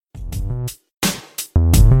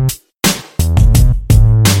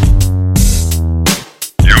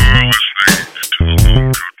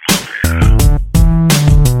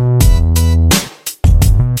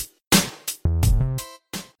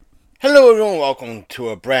Hello everyone, welcome to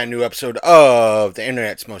a brand new episode of the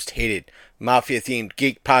internet's most hated Mafia-themed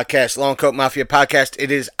geek podcast, Long Coat Mafia Podcast.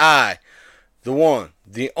 It is I, the one,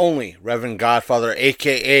 the only Reverend Godfather,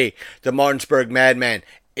 A.K.A. the Martinsburg Madman,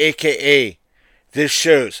 A.K.A. this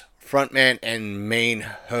show's frontman and main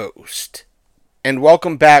host. And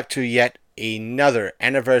welcome back to yet another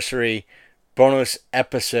anniversary bonus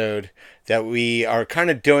episode that we are kind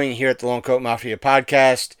of doing here at the Long Coat Mafia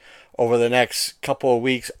Podcast over the next couple of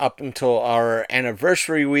weeks up until our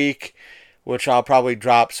anniversary week, which I'll probably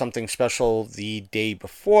drop something special the day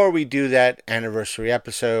before we do that anniversary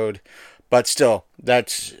episode. But still,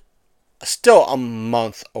 that's still a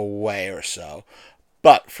month away or so.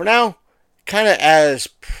 But for now, kind of as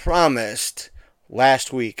promised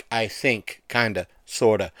last week, I think, kind of,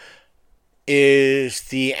 sort of, is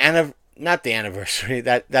the not the anniversary,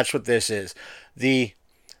 that's what this is, the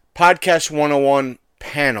Podcast 101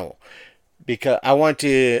 panel, because I want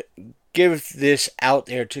to give this out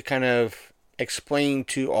there to kind of explain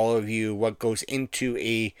to all of you what goes into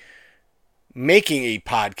making a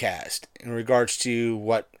podcast in regards to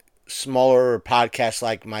what smaller podcasts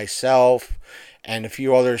like myself and a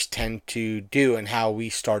few others tend to do and how we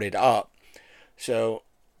started up. So,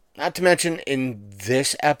 not to mention in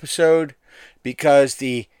this episode, because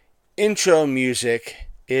the intro music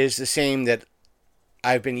is the same that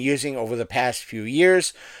I've been using over the past few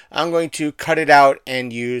years, I'm going to cut it out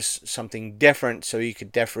and use something different so you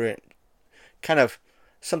could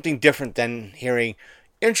something different than hearing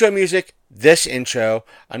intro music, this intro,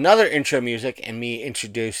 another intro music, and me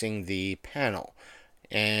introducing the panel.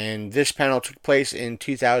 And this panel took place in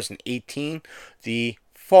 2018, the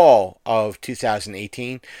fall of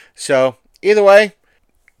 2018. So, either way,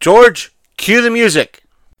 George, cue the music.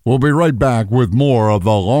 We'll be right back with more of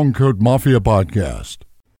the Long Coat Mafia Podcast.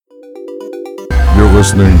 You're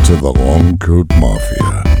listening to the Long Coat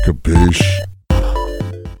Mafia. Capiche?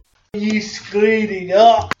 You screwed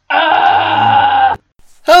up.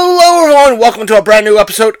 Hello everyone, welcome to a brand new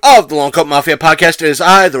episode of the Long Coat Mafia Podcast. It is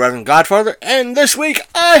I, the Reverend Godfather, and this week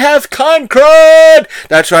I have con crud!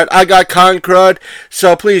 That's right, I got con crud,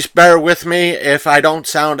 so please bear with me if I don't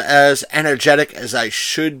sound as energetic as I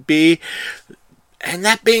should be. And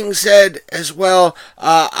that being said, as well,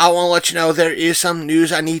 I want to let you know there is some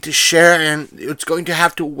news I need to share, and it's going to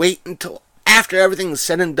have to wait until after everything is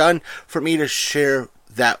said and done for me to share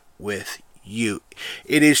that with you.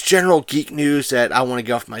 It is general geek news that I want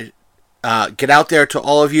to get out there to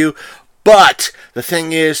all of you, but the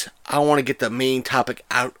thing is, I want to get the main topic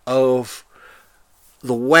out of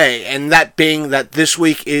the way, and that being that this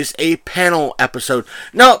week is a panel episode.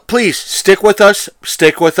 No, please, stick with us.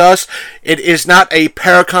 It is not a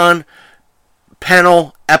Paracon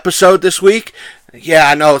panel episode this week. Yeah,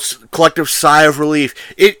 I know, it's a collective sigh of relief.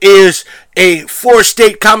 It is a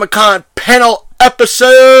 4-State Comic-Con panel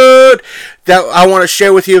episode that I want to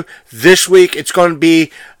share with you this week. It's going to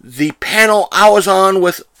be the panel I was on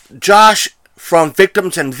with Josh from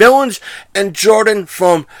Victims and Villains and Jordan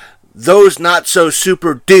from Those Not So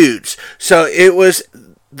Super Dudes. So it was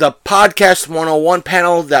the Podcast 101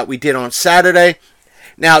 panel that we did on Saturday.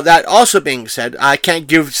 Now, that also being said, I can't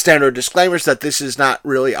give standard disclaimers that this is not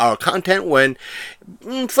really our content when,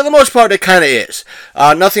 for the most part, it kind of is.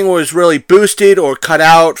 Nothing was really boosted or cut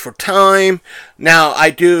out for time. Now,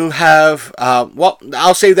 I do have,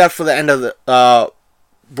 I'll save that for the end of the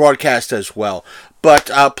broadcast as well.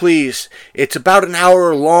 But please, it's about an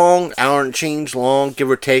hour long, hour and change long,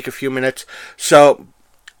 give or take a few minutes. So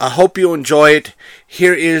I hope you enjoy it.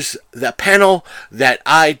 Here is the panel that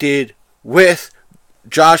I did with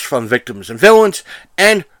Josh from Victims and Villains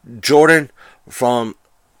and Jordan from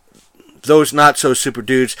Those Not So Super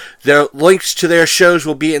Dudes. Their links to their shows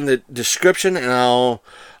will be in the description, and I'll,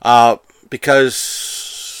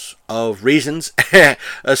 because of reasons,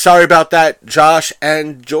 sorry about that, Josh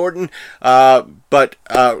and Jordan, but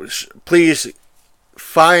please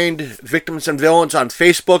find Victims and Villains on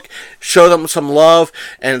Facebook, show them some love,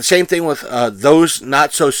 and same thing with Those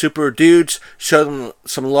Not So Super Dudes, show them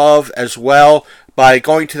some love as well by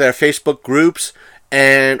going to their Facebook groups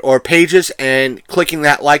and or pages and clicking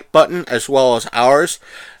that like button as well as ours.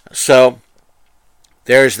 So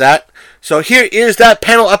there's that. So here is that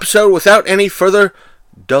panel episode without any further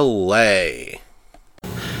delay.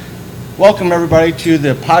 Welcome everybody to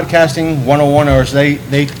the Podcasting 101, or as they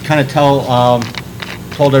kind of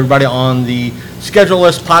told everybody on the schedule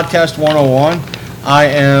list, Podcast 101. I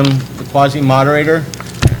am the quasi-moderator,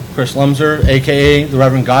 Chris Lumser, A.K.A. the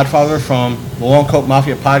Reverend Godfather from the Long Coat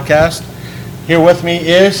Mafia podcast. Here with me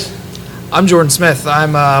is... I'm Jordan Smith.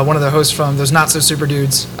 I'm one of the hosts from those Not So Super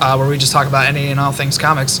Dudes, where we just talk about any and all things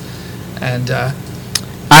comics. And I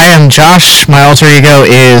am Josh. My alter ego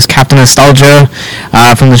is Captain Nostalgia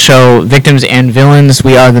from the show Victims and Villains.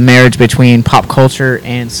 We are the marriage between pop culture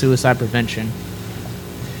and suicide prevention.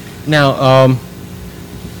 Now,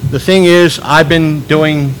 the thing is, I've been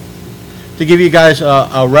doing, to give you guys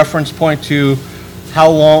a reference point to how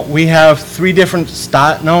long, we have three different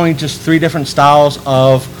not only just three different styles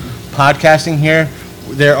of podcasting here,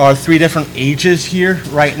 there are three different ages here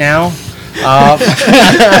right now. Let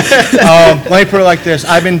me put it like this.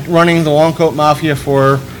 I've been running the Long Coat Mafia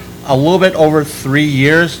for a little bit over 3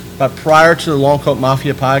 years, but prior to the Long Coat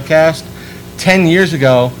Mafia podcast, 10 years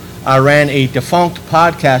ago, I ran a defunct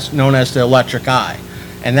podcast known as the Electric Eye,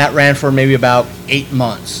 and that ran for maybe about 8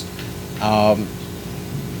 months.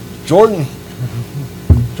 Jordan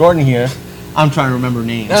here. I'm trying to remember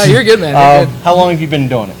names. no, you're good, man. You're good. How long have you been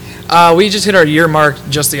doing it? We just hit our year mark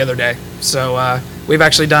just the other day. So we've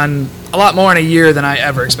actually done a lot more in a year than I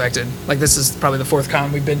ever expected. Like, this is probably the fourth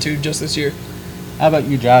con we've been to just this year. How about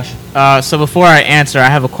you, Josh? So before I answer, I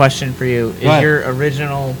have a question for you. Go ahead. Your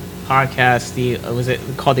original podcast, was it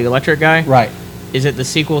called The Electric Guy? Right. Is it the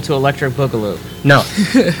sequel to Electric Boogaloo? No.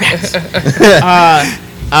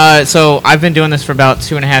 So I've been doing this for about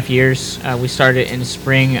 2.5 years. We started in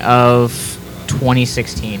spring of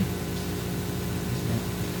 2016.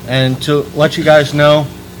 And to let you guys know,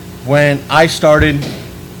 when I started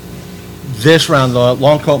this round, the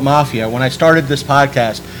Long Coat Mafia, when I started this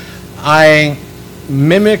podcast, I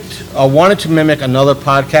wanted to mimic another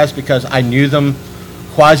podcast because I knew them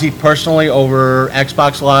quasi-personally over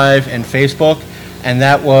Xbox Live and Facebook, and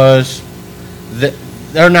that was,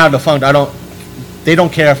 they're now defunct. They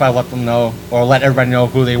don't care if I let them know or let everybody know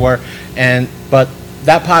who they were, but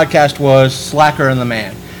that podcast was Slacker and the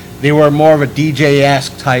Man. They were more of a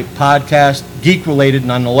DJ-esque type podcast, geek-related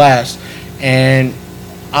nonetheless, and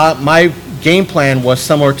my game plan was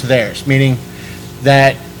similar to theirs, meaning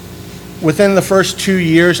that within the first 2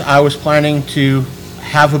 years, I was planning to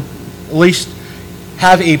at least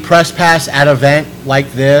have a press pass at an event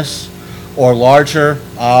like this or larger.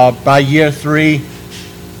 By year 3,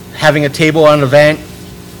 having a table at an event.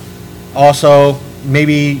 Also,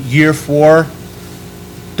 maybe year 4,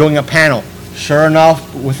 doing a panel. Sure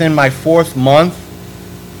enough, within my 4th month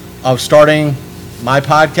of starting my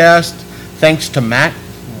podcast, thanks to Matt,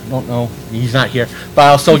 I don't know, he's not here, but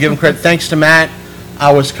I'll still give him credit. Thanks to Matt,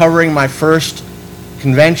 I was covering my first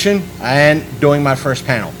convention and doing my first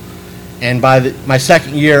panel. And by my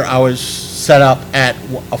 2nd year, I was set up at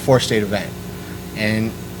a 4-state event.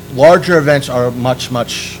 And larger events are much,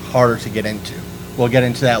 much harder to get into. We'll get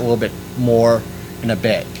into that a little bit more in a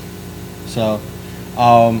bit. So,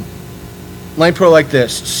 let me put it like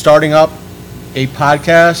this. Starting up a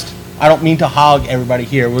podcast, I don't mean to hog everybody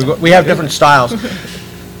here. We have different styles.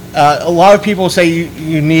 A lot of people say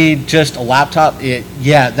you need just a laptop.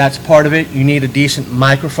 Yeah, that's part of it. You need a decent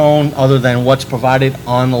microphone other than what's provided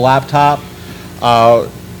on the laptop.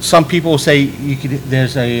 Some people say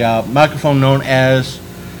there's a microphone known as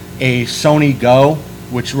a Sony Go,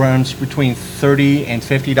 which runs between $30 and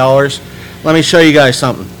 $50. Let me show you guys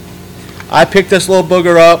something. I picked this little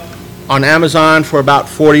booger up on Amazon for about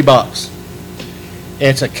 $40.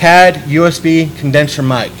 It's a CAD USB condenser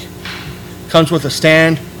mic. Comes with a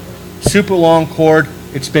stand, super long cord.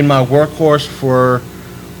 It's been my workhorse for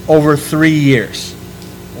over 3 years.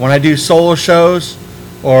 When I do solo shows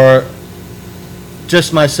or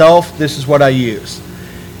just myself, this is what I use.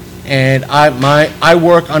 And I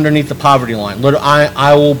work underneath the poverty line.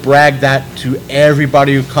 I will brag that to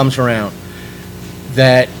everybody who comes around,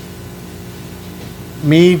 that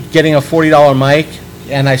me getting a $40 mic,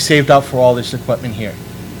 and I saved up for all this equipment here.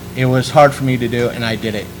 It was hard for me to do, and I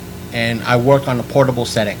did it. And I work on a portable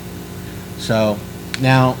setting. So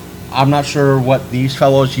now I'm not sure what these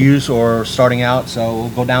fellows use or starting out, so we'll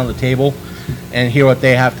go down the table and hear what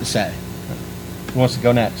they have to say. Who wants to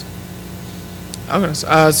go next?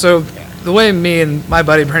 So the way me and my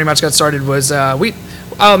buddy pretty much got started was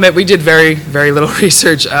I'll admit we did very, very little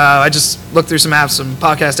research. I just looked through some apps, some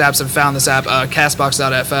podcast apps, and found this app,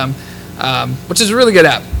 Castbox.fm, which is a really good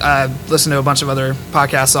app. I listened to a bunch of other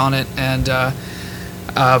podcasts on it, and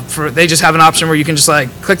they just have an option where you can just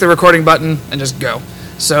like click the recording button and just go.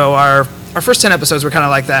 So our first 10 episodes were kind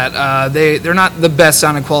of like that. They're not the best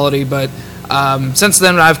sounding quality, but since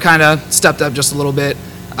then I've kind of stepped up just a little bit.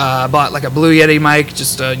 Bought like a Blue Yeti mic,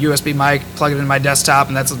 just a USB mic, plug it in my desktop,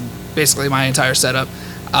 and that's basically my entire setup.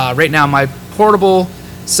 Right now my portable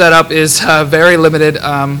setup is very limited.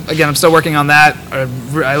 Again, I'm still working on that.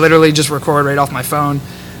 I literally just record right off my phone.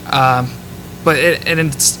 But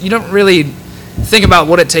you don't really think about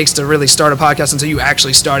what it takes to really start a podcast until you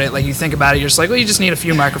actually start it. Like, you think about it, you're just like, well, you just need a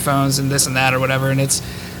few microphones and this and that or whatever. And it's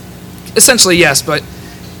essentially, yes, but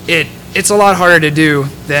it's a lot harder to do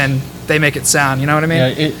than they make it sound. You know what I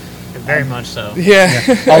mean? Yeah, very much so. Yeah.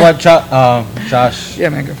 I'll let Josh. Yeah,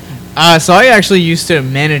 man, go. So I actually used to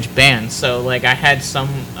manage bands. So like I had some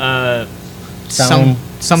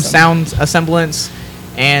sound semblance,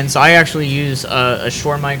 and so I actually use a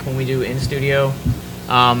Shure mic when we do in studio,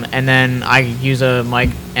 and then I use a mic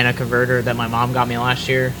and a converter that my mom got me last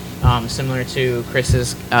year, similar to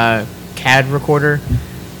Chris's CAD recorder,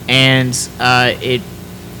 and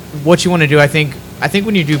what you want to do, I think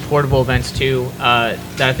when you do portable events too,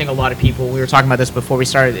 that I think a lot of people, we were talking about this before we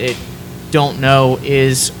started, it don't know,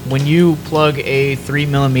 is when you plug a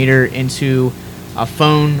 3mm into a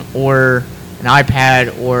phone or an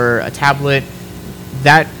iPad or a tablet,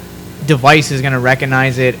 that device is going to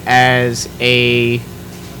recognize it as a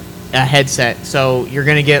headset. So you're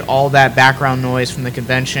going to get all that background noise from the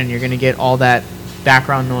convention, you're going to get all that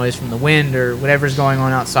background noise from the wind or whatever's going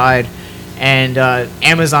on outside. And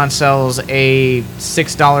Amazon sells a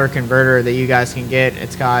 $6 converter that you guys can get.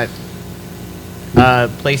 It's got a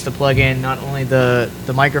place to plug in not only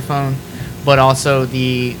the microphone, but also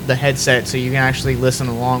the headset, so you can actually listen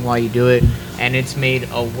along while you do it. And it's made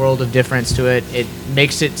a world of difference to it. It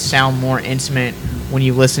makes it sound more intimate when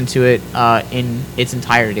you listen to it in its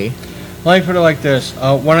entirety. Let me put it like this.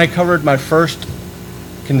 When I covered my first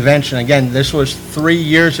convention, again, this was 3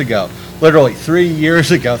 years ago. Literally 3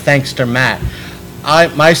 years ago, thanks to Matt.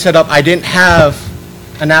 My setup, I didn't have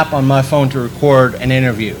an app on my phone to record an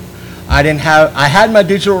interview. I had my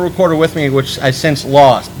digital recorder with me, which I since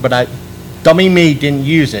lost, but dummy me didn't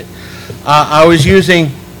use it. I was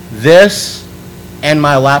using this and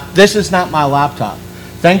this is not my laptop.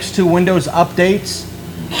 Thanks to Windows updates,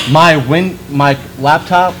 my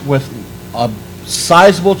laptop with a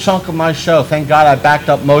sizable chunk of my show, thank God I backed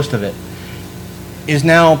up most of it, is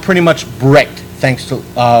now pretty much bricked thanks to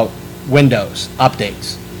Windows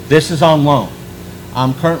updates. This is on loan.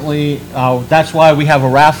 I'm currently, that's why we have a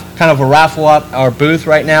raffle at our booth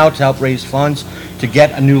right now to help raise funds to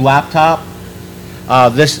get a new laptop.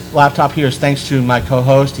 This laptop here is thanks to my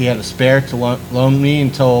co-host. He had a spare to loan me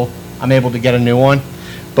until I'm able to get a new one.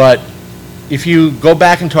 But if you go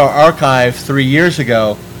back into our archive 3 years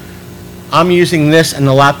ago, I'm using this and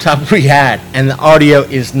the laptop we had, and the audio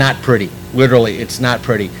is not pretty. Literally, it's not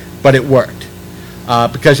pretty, but it worked.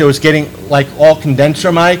 Because it was getting, like all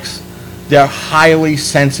condenser mics, they're highly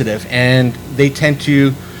sensitive, and they tend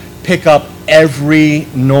to pick up every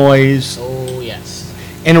noise. Oh, yes.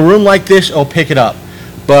 In a room like this, it'll pick it up.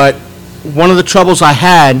 But one of the troubles I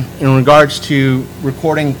had in regards to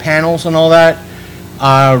recording panels and all that,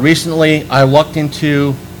 recently I looked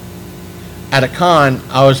into, at a con,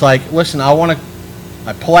 I was like, listen, I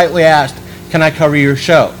politely asked, can I cover your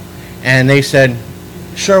show? And they said,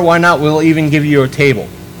 sure, why not? We'll even give you a table.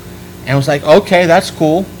 And I was like, okay, that's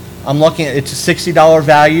cool. I'm looking at, it's a $60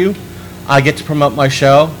 value. I get to promote my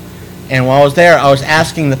show. And while I was there, I was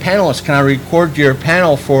asking the panelists, can I record your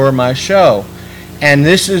panel for my show? And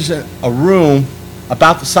this is a room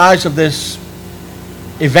about the size of this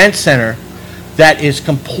event center that is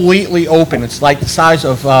completely open. It's like the size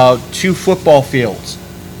of 2 football fields,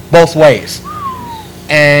 both ways.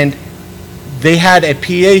 And they had a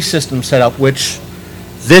PA system set up, which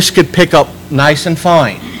this could pick up nice and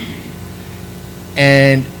fine.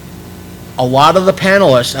 And a lot of the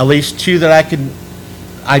panelists, at least 2 that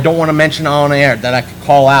I don't want to mention on air, that I could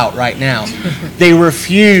call out right now, they literally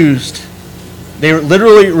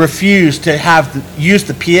refused to use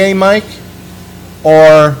the PA mic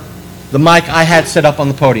or the mic I had set up on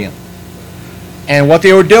the podium. And what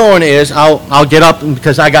they were doing is, I'll get up,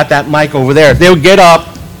 because I got that mic over there. They would get up,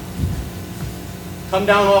 come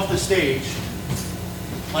down off the stage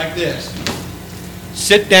like this,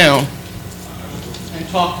 sit down, and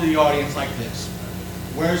talk to the audience like this.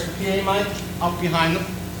 Where's the PA mic? Up behind them.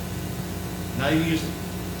 Now you use it.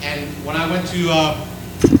 And when I went to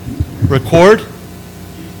record,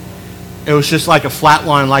 it was just like a flat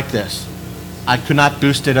line like this. I could not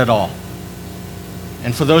boost it at all.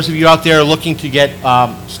 And for those of you out there looking to get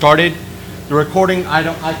started, the recording,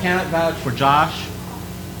 I cannot vouch for Josh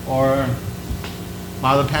or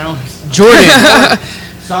my other panelists. Jordan.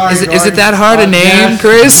 Sorry, is it that hard a name, yes.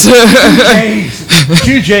 Chris?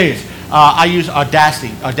 2 J's. I use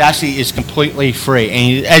Audacity. Audacity is completely free.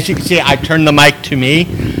 And as you can see, I turned the mic to me,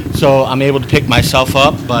 so I'm able to pick myself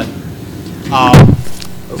up. But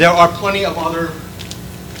there are plenty of other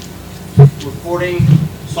recording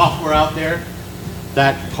software out there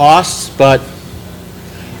that costs, but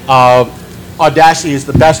Audacity is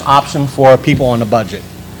the best option for people on a budget.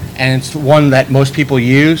 And it's one that most people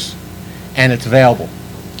use, and it's available.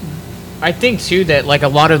 I think too that like a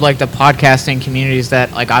lot of like the podcasting communities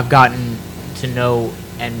that like I've gotten to know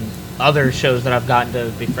and other shows that I've gotten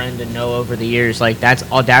to befriend and know over the years, like that's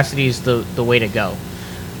Audacity is the way to go.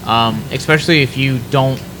 Especially if you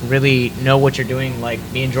don't really know what you're doing. Like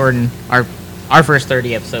me and Jordan, our first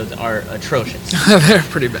 30 episodes are atrocious. They're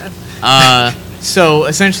pretty bad. So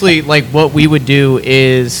essentially, like what we would do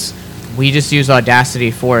is we just use Audacity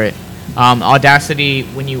for it. Audacity,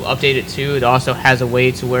 when you update it too, it also has a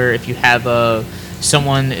way to where if you have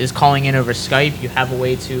someone is calling in over Skype, you have a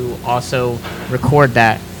way to also record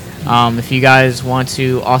that. If you guys want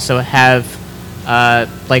to also have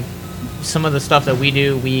like some of the stuff that we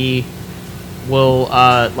do, we will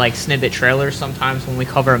like snippet trailers sometimes when we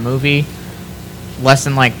cover a movie, less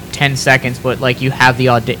than like 10 seconds, but like you have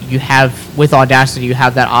with Audacity you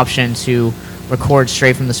have that option to record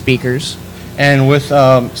straight from the speakers. And with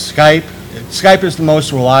Skype is the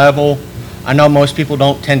most reliable. I know most people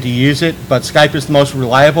don't tend to use it, but Skype is the most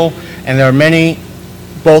reliable, and there are many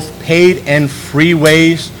both paid and free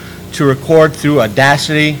ways to record through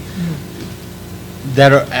Audacity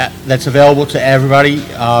that's available to everybody.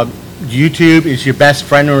 YouTube is your best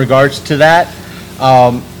friend in regards to that.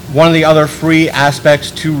 One of the other free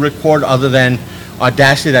aspects to record other than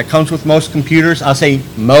Audacity that comes with most computers, I'll say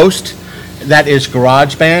most, that is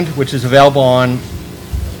GarageBand, which is available on,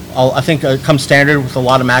 I think it comes standard with a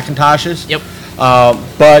lot of Macintoshes. Yep.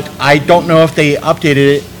 But I don't know if they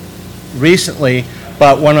updated it recently,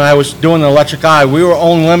 but when I was doing the Electric Eye, we were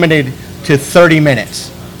only limited to 30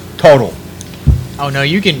 minutes total. Oh no,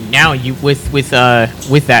 you can now with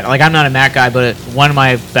that. Like I'm not a Mac guy, but one of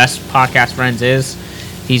my best podcast friends is.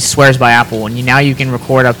 He swears by Apple, and now you can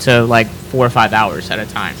record up to like 4 or 5 hours at a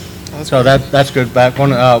time. So that's good. Back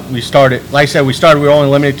when we started, like I said, we were only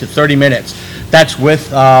limited to 30 minutes. That's with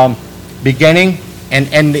beginning and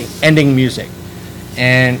ending music.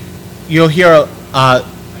 And you'll hear,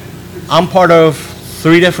 I'm part of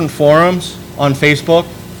 3 different forums on Facebook.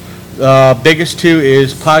 The biggest 2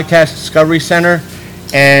 is Podcast Discovery Center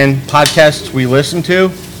and Podcasts We Listen to.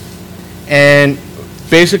 And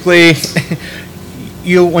basically,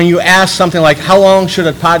 when you ask something like, how long should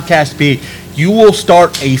a podcast be, you will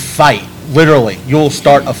start a fight. Literally, you'll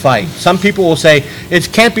start a fight. Some people will say,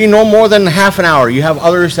 it can't be no more than half an hour. You have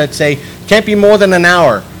others that say, can't be more than an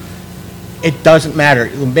hour. It doesn't matter.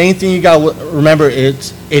 The main thing you got to remember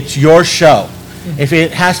is it's your show. If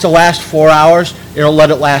it has to last 4 hours, it'll let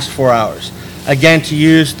it last 4 hours. Again, to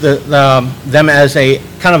use them as a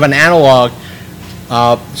kind of an analog,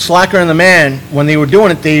 Slacker and the Man, when they were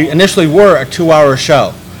doing it, they initially were a 2-hour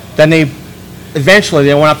show. Then eventually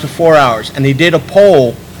they went up to 4 hours, and they did a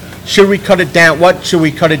poll. Should we cut it down? What should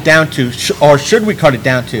we cut it down to? Or should we cut it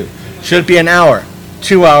down to? Should it be an hour,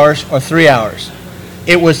 2 hours, or 3 hours?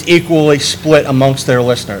 It was equally split amongst their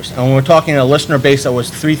listeners. And we're talking a listener base that was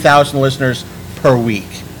 3,000 listeners per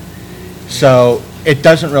week. So it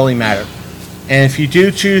doesn't really matter. And if you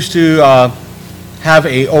do choose to have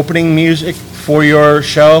a opening music for your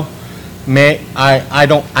show,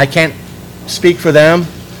 I can't speak for them,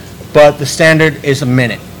 but the standard is a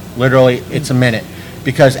minute. Literally, it's a minute.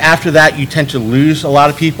 Because after that, you tend to lose a lot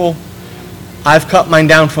of people. I've cut mine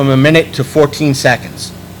down from a minute to 14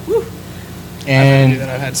 seconds. Woo. And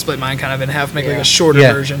I've had to split mine kind of in half, make like a shorter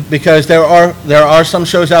version. Because there are some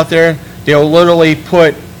shows out there, they'll literally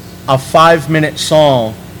put a 5-minute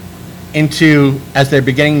song as their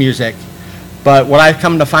beginning music. But what I've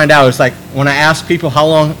come to find out is, like, when I ask people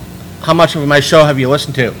how much of my show have you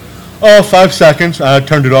listened to? Oh, 5 seconds. I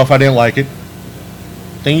turned it off. I didn't like it.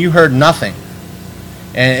 Then you heard nothing.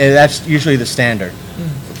 And that's usually the standard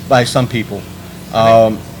by some people.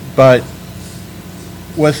 But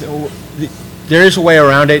there is a way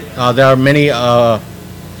around it. There are many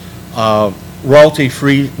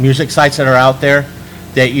royalty-free music sites that are out there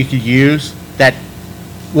that you could use that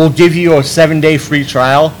will give you a 7-day free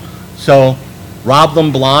trial. So rob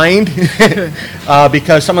them blind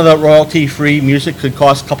because some of the royalty-free music could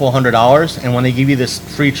cost a couple $100, and when they give you this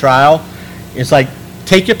free trial, it's like,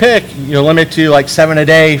 take your pick. You're limited to like 7 a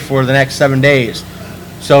day for the next 7 days.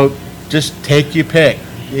 So just take your pick.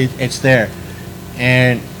 It's there.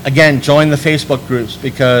 And again, join the Facebook groups,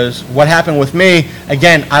 because what happened with me,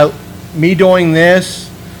 again, me doing this,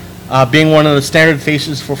 being one of the standard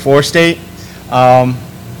faces for 4-State,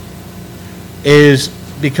 is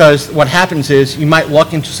because what happens is you might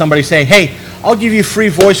walk into somebody saying, hey, I'll give you free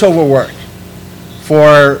voiceover work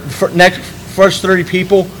for first 30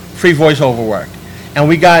 people free voiceover work. And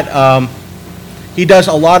we got, he does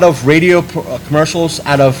a lot of radio commercials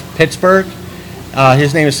out of Pittsburgh.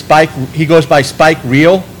 His name is Spike. He goes by Spike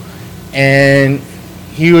Reel. And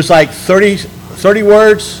he was like 30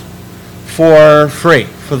 words for free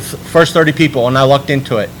for the first 30 people, and I lucked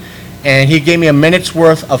into it. And he gave me a minute's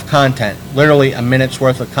worth of content, literally a minute's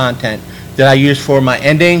worth of content that I used for my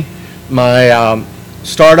ending, my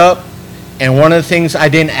startup, and one of the things I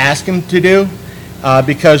didn't ask him to do,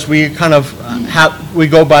 because we kind of we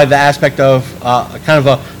go by the aspect of kind of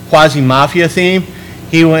a quasi-mafia theme.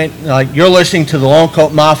 He went like, "You're listening to the Long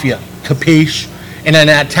Coat Mafia, capiche?" In an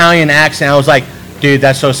Italian accent. I was like, "Dude,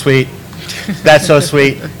 that's so sweet. That's so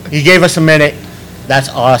sweet." He gave us a minute. That's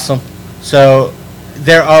awesome. So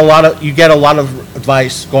there are you get a lot of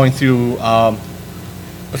advice going through a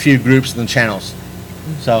few groups and channels.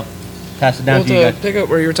 So pass it down to you guys. To pick up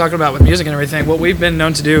where you were talking about with music and everything, what we've been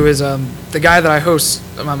known to do is the guy that I host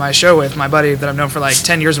my show with, my buddy that I've known for like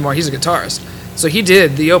 10 years or more, he's a guitarist. So he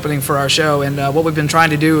did the opening for our show, and what we've been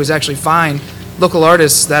trying to do is actually find local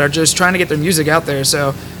artists that are just trying to get their music out there.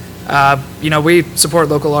 So, we support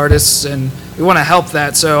local artists and we want to help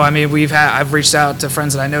that. So, I mean, I've reached out to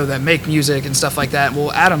friends that I know that make music and stuff like that.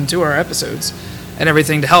 We'll add them to our episodes and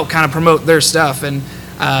everything to help kind of promote their stuff. And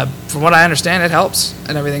from what I understand, it helps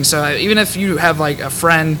and everything. So even if you have like a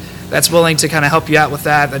friend that's willing to kind of help you out with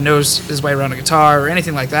that knows his way around a guitar or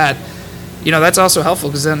anything like that, that's also helpful,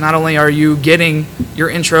 because then not only are you getting your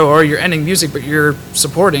intro or your ending music, but you're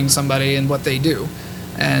supporting somebody and what they do.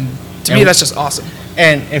 And to me, that's just awesome.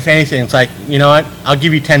 And if anything, it's like, you know what? I'll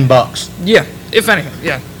give you $10. Yeah, if anything,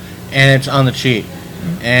 yeah. And it's on the cheap.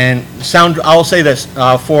 And I'll say this,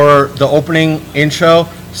 for the opening intro,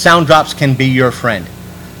 sound drops can be your friend.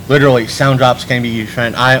 Literally, sound drops can be your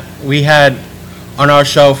friend. We had on our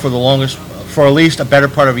show for at least a better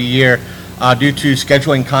part of a year, due to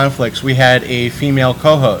scheduling conflicts, we had a female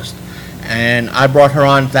co-host, and I brought her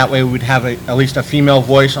on. That way we'd have at least a female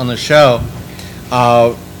voice on the show.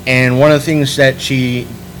 And one of the things that she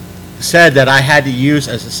said that I had to use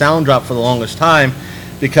as a sound drop for the longest time,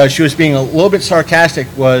 because she was being a little bit sarcastic,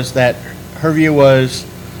 was that her view was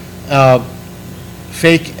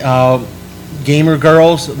fake gamer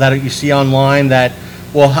girls that you see online that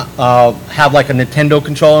will have like a Nintendo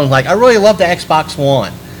controller, and like, I really love the Xbox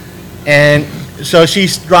One. And so she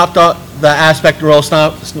dropped the aspect real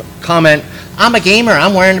comment, "I'm a gamer,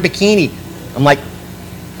 I'm wearing a bikini." I'm like,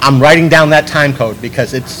 I'm writing down that time code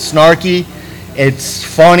because it's snarky, it's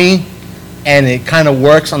funny, and it kind of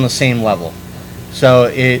works on the same level.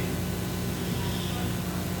 So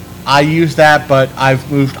I use that, but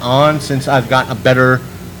I've moved on since I've gotten a better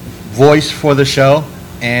voice for the show.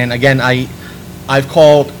 And again, I've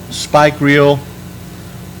called Spike Reel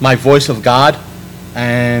my voice of God.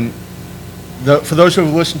 And for those who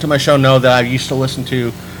have listened to my show know that I used to listen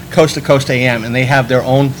to Coast to Coast AM, and they have their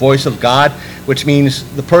own voice of God, which means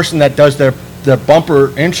the person that does their bumper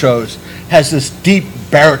intros has this deep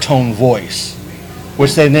baritone voice,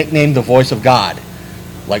 which they nicknamed the voice of God.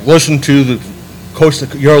 Like, listen to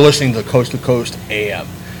you're listening to Coast AM.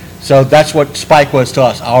 So that's what Spike was to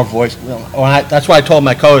us, our voice. That's why I told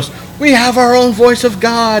my co-host, we have our own voice of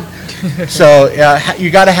God. So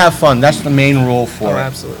you got to have fun. That's the main rule for it.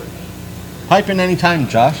 Absolutely. Pipe in any time,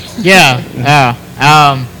 Josh. Yeah,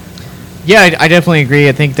 I definitely agree.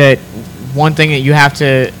 I think that one thing that you have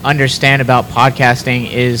to understand about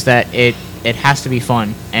podcasting is that it has to be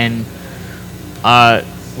fun. And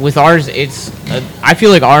with ours, I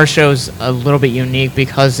feel like our show's a little bit unique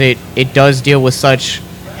because it does deal with such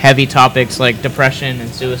heavy topics like depression and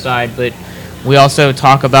suicide, but we also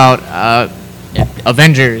talk about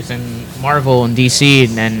Avengers and Marvel and DC,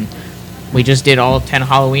 and we just did all 10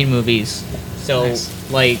 Halloween movies. So,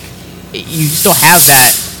 nice. Like, you still have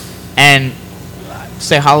that, and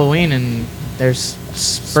say Halloween, and there's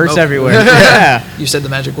spurts everywhere. Yeah. You said the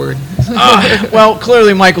magic word. Well,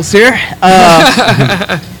 clearly Michael's here.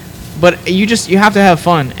 But you have to have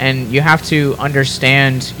fun, and you have to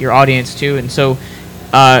understand your audience too. And so,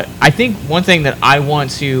 I think one thing that I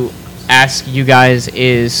want to ask you guys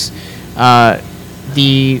is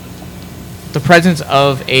the presence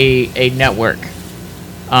of a network,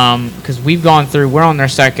 because we're on their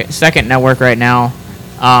second network right now,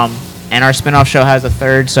 and our spinoff show has a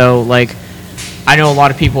third. So, like, I know a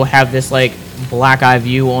lot of people have this like black eye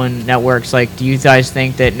view on networks. Like, do you guys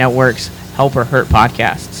think that networks help or hurt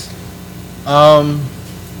podcasts?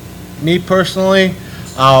 Me personally,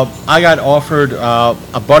 I got offered, a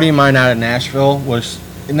buddy of mine out of Nashville was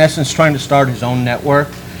in essence trying to start his own network.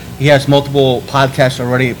 He has multiple podcasts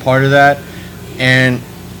already a part of that, and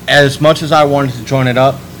as much as I wanted to join it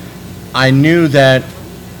up, I knew that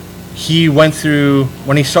he went through,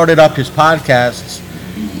 when he started up his podcasts,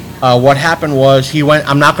 what happened was he went,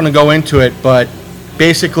 I'm not going to go into it, but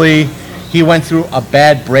basically he went through a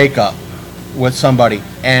bad breakup with somebody,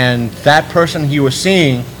 and that person he was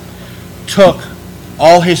seeing took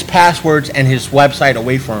all his passwords and his website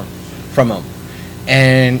away from him.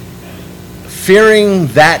 And fearing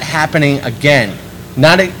that happening again,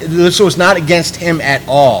 this was not against him at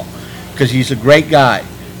all, because he's a great guy,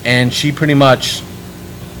 and she pretty much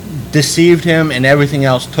deceived him and everything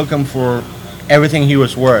else, took him for everything he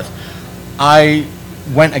was worth. I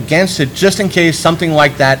went against it just in case something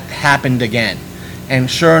like that happened again. And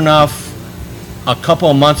sure enough, a couple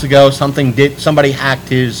of months ago, somebody hacked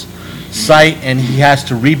his site, and he has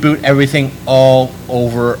to reboot everything all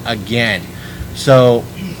over again. So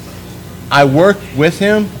I work with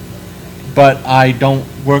him, but I don't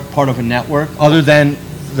work part of a network other than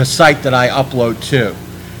the site that I upload to.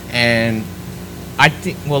 And I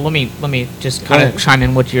think. Well, let me just kind of chime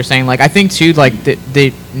in what you're saying. Like, I think too, like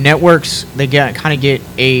the networks, they kind of get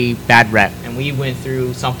a bad rep, and we went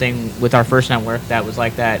through something with our first network that was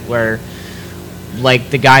like that, where like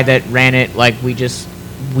the guy that ran it, like we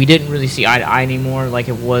didn't really see eye to eye anymore. Like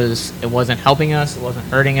it wasn't helping us, it wasn't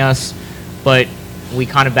hurting us, but we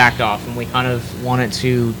kind of backed off, and we kind of wanted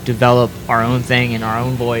to develop our own thing in our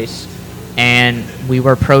own voice. And we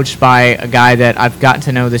were approached by a guy that I've gotten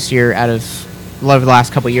to know this year out of over the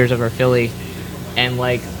last couple of years of our Philly, and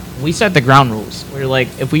like we set the ground rules. We're like,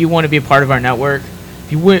 if we want to be a part of our network,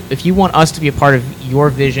 if you want us to be a part of your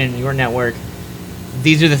vision, your network,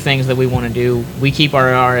 these are the things that we want to do. We keep our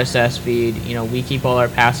RSS feed, we keep all our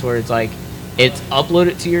passwords. Like, it's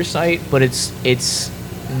uploaded to your site, but it's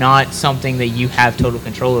not something that you have total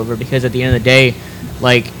control over, because at the end of the day,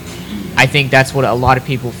 like, I think that's what a lot of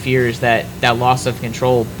people fear, is that loss of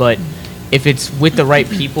control. But if it's with the right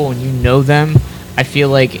people and you know them, I feel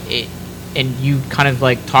like it, and you kind of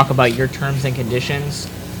like talk about your terms and conditions,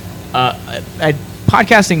 a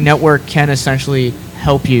podcasting network can essentially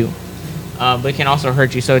help you, but it can also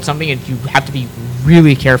hurt you. So it's something that you have to be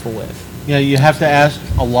really careful with. yeah, you have to ask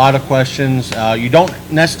a lot of questions. You don't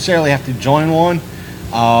necessarily have to join one.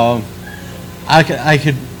 I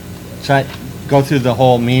could try go through the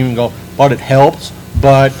whole meme and go, but it helps.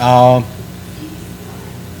 But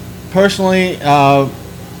personally,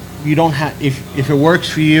 you don't have, if it works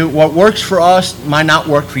for you, what works for us might not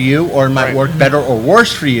work for you, or it might work better or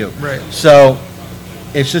worse for you. Right. So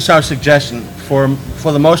it's just our suggestion. For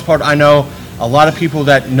the most part, I know a lot of people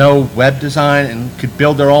that know web design and could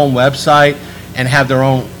build their own website and have their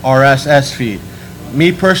own RSS feed.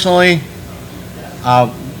 Me personally,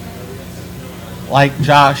 like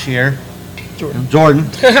Josh here, Jordan,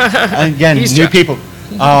 again, He's new Josh. people.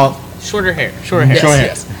 Shorter hair. Short hair.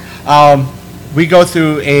 Yes. We go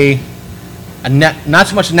through a not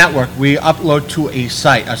so much a network. We upload to a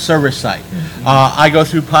site, a service site. I go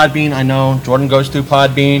through Podbean. I know Jordan goes through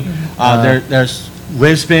Podbean. There's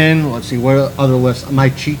Lisbon. Let's see, what other list? My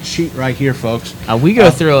cheat sheet right here, folks. We go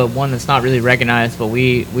through one that's not really recognized, but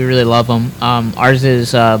we really love them. Ours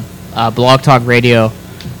is Blog Talk Radio.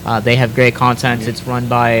 They have great content. It's run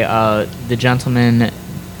by the gentleman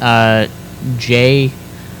Jay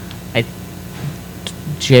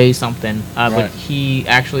something, Right. but he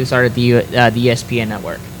actually started the ESPN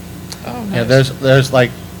network. Oh, nice. Yeah, there's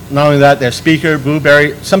like, not only that, there's Speaker,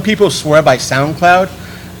 Blueberry. Some people swear by SoundCloud,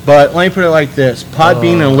 but let me put it like this: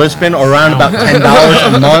 Podbean and Lisbon are around about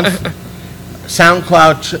 $10 a month.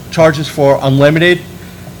 SoundCloud charges for unlimited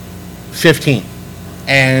 $15,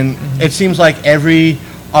 and it seems like every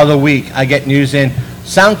other week I get news in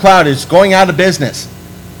SoundCloud is going out of business.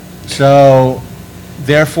 So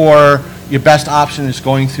therefore, your best option is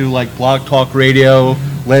going through like Blog Talk Radio,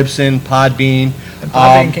 Libsyn, Podbean. And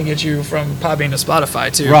Podbean can get you from Podbean to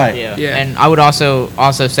Spotify too. Right. Yeah. And I would also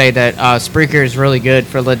say that Spreaker is really good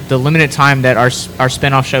for the limited time that our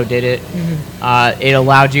spinoff show did it. It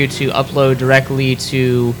allowed you to upload directly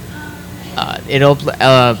to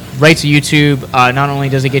right to YouTube. Not only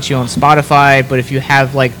does it get you on Spotify, but if you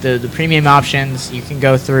have like the premium options, you can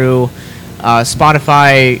go through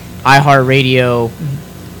Spotify, iHeartRadio,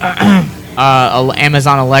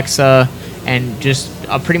 Amazon Alexa, and just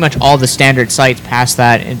pretty much all the standard sites past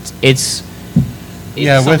that. It's something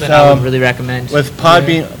I would really recommend. With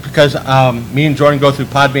Podbean, because me and Jordan go through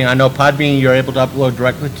Podbean. I know Podbean, you're able to upload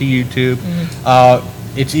directly to YouTube.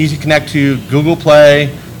 It's easy to connect to Google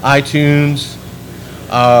Play, iTunes.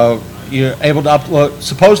 You're able to upload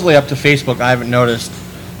supposedly up to Facebook. I haven't noticed.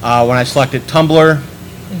 When I selected Tumblr,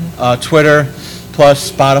 Twitter,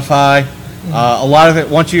 plus Spotify. A lot of it,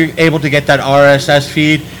 once you're able to get that RSS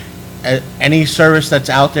feed, any service that's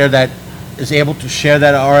out there that is able to share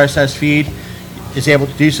that RSS feed is able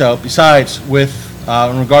to do so. Besides, with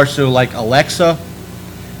in regards to like Alexa,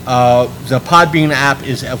 the Podbean app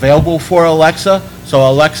is available for Alexa, so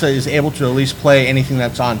Alexa is able to at least play anything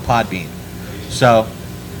that's on Podbean. So,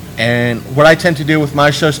 and what I tend to do with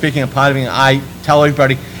my show, speaking of Podbean, I tell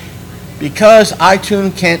everybody, because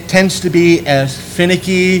iTunes tends to be as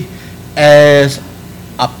finicky as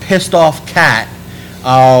a pissed off cat,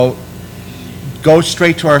 go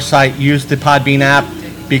straight to our site, use the Podbean app,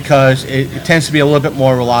 because it tends to be a little bit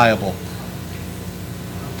more reliable.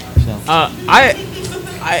 So.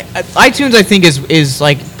 iTunes I think is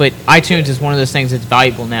like, but iTunes is one of those things that's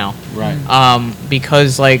valuable now. Right.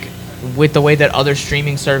 Because like with the way that other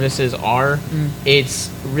streaming services are, it's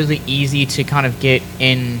really easy to kind of get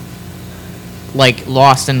in, like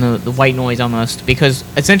lost in the white noise almost. Because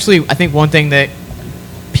essentially, I think one thing that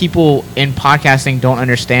people in podcasting don't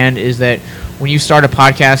understand is that when you start a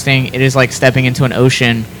podcasting, it is like stepping into an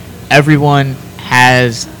ocean. Everyone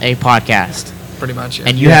has a podcast. Pretty much, yeah.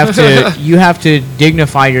 And you have to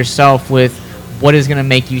dignify yourself with what is going to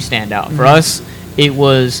make you stand out. For us, it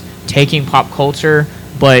was taking pop culture,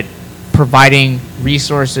 but providing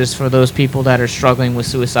resources for those people that are struggling with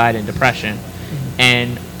suicide and depression.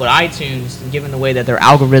 And with iTunes, given the way that their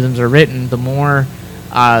algorithms are written, the more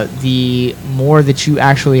that you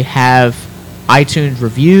actually have iTunes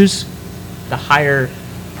reviews, the higher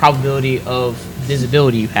probability of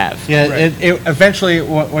visibility you have. Yeah, right. Eventually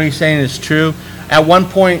what he's saying is true. At one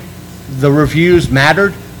point, the reviews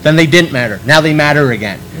mattered, then they didn't matter. Now they matter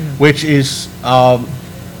again, which is kind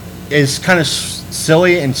of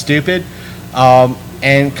silly and stupid,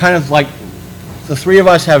 and kind of like the three of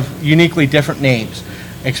us have uniquely different names,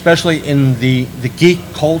 especially in the geek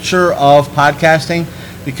culture of podcasting,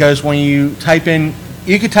 because when you type in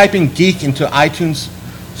geek into iTunes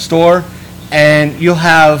store, and you'll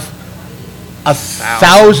have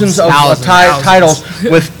thousands of titles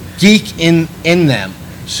with geek in them.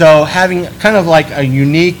 So having kind of like a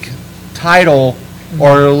unique title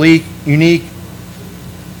or a unique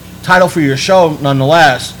title for your show,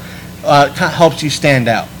 nonetheless, kind of helps you stand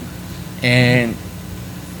out. And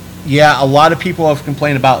yeah, a lot of people have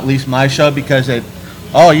complained about at least my show because you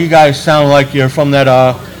guys sound like you're from that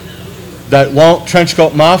long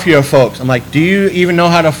Trenchcoat Mafia folks. I'm like, do you even know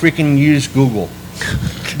how to freaking use Google?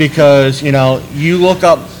 Because, you look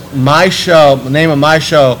up my show, the name of my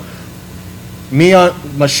show,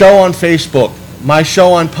 my show on Facebook, my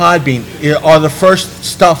show on Podbean, are the first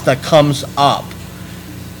stuff that comes up.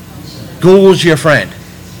 Google's your friend.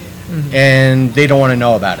 And they don't want to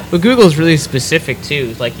know about it. But Google's really specific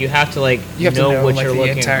too. Like you have to know what you're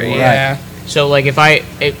looking for. Yeah. Right. So like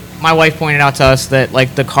my wife pointed out to us that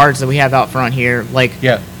like the cards that we have out front here,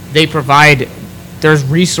 they provide, there's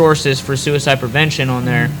resources for suicide prevention on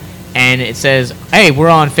there, and it says, hey, we're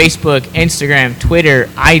on Facebook, Instagram, Twitter,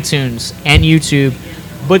 iTunes, and YouTube.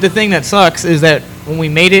 But the thing that sucks is that when we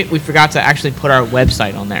made it, we forgot to actually put our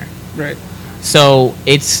website on there. Right. So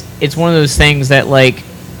it's one of those things that like,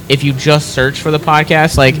 if you just search for the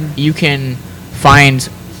podcast, like you can find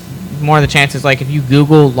more of the chances. Like if you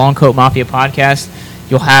Google Long Coat Mafia podcast,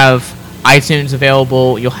 you'll have iTunes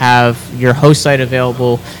available, you'll have your host site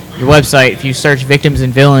available, your website. If you search Victims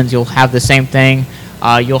and Villains, you'll have the same thing.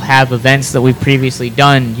 You'll have events that we've previously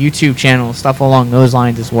done, YouTube channels, stuff along those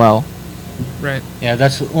lines as well. Right. Yeah,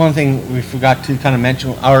 that's one thing we forgot to kind of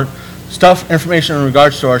mention. Our information in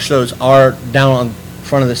regards to our shows are down on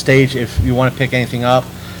front of the stage if you want to pick anything up.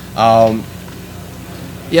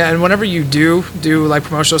 Yeah, and whenever you do like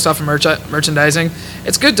promotional stuff and merchandising,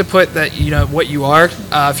 it's good to put that what you are.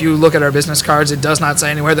 If you look at our business cards, it does not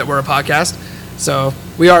say anywhere that we're a podcast. So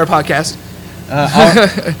we are a podcast.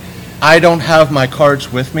 I don't have my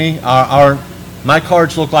cards with me. My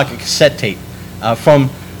cards look like a cassette tape.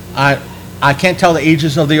 I can't tell the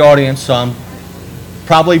ages of the audience, so I'm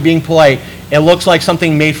probably being polite. It looks like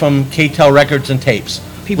something made from K-Tel records and tapes.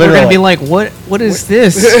 People are going to be like, what is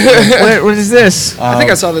this? what is this? I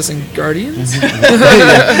think I saw this in Guardians.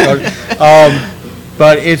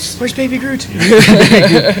 But it's... Where's Baby Groot?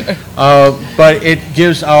 But it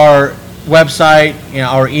gives our website,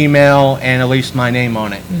 our email, and at least my name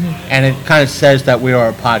on it. And it kind of says that we are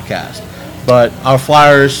a podcast. But our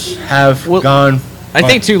flyers have gone... I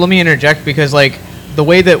think, too, let me interject, because, like, the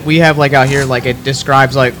way that we have, like, out here, like, it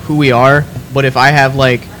describes, like, who we are. But if I have,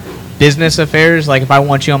 like, business affairs, like if I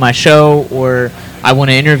want you on my show or I want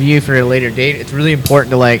to interview you for a later date, it's really important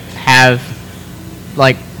to like have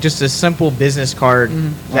like just a simple business card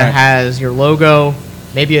that has your logo,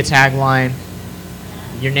 maybe a tagline,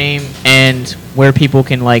 your name, and where people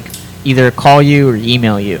can like either call you or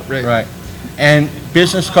email you. Right. And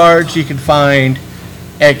business cards. You can find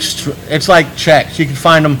extra. It's like checks. You can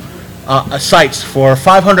find them sites for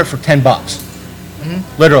 $500 for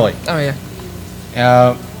 $10. Literally. Oh yeah.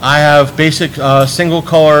 I have basic single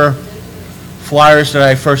color flyers that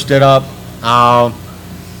I first did up.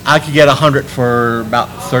 I could get 100 for about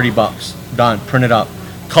 $30. Done, printed up.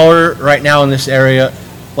 Color right now in this area,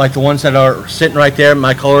 like the ones that are sitting right there,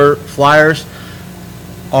 my color flyers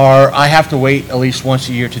I have to wait at least once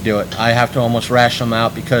a year to do it. I have to almost ration them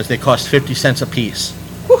out because they cost 50 cents a piece.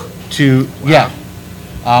 Yeah.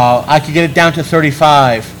 I could get it down to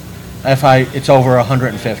 35 if it's over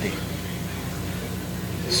 150.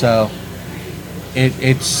 So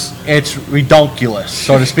it's redonkulous,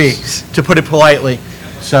 so to speak, to put it politely.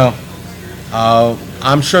 So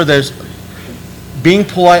I'm sure there's being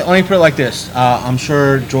polite. Let me put it like this: I'm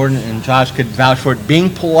sure Jordan and Josh could vouch for it. Being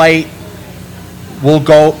polite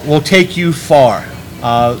will take you far.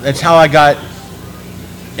 That's how I got,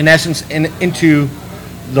 in essence, into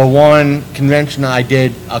the one convention I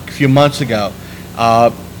did a few months ago.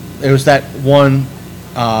 It was that one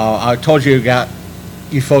I told you got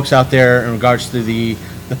you folks out there in regards to the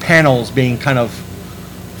panels being kind of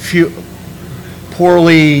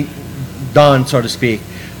poorly done, so to speak.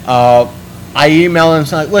 I emailed and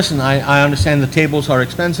said, listen, I understand the tables are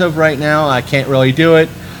expensive right now. I can't really do it,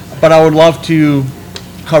 but I would love to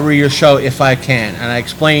cover your show if I can. And I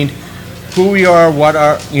explained who we are,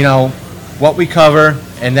 what we cover,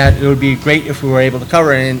 and that it would be great if we were able to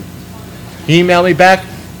cover it. And he emailed me back,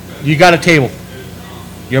 you got a table.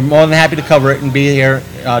 You're more than happy to cover it and be here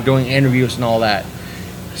doing interviews and all that.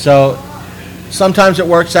 So sometimes it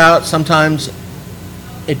works out, sometimes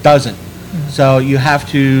it doesn't. So you have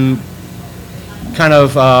to kind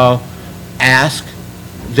of ask.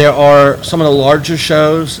 There are some of the larger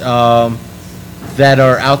shows that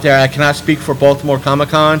are out there. I cannot speak for Baltimore Comic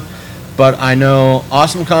Con, but I know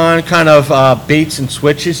Awesome Con kind of baits and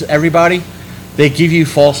switches everybody. They give you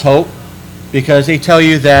false hope because they tell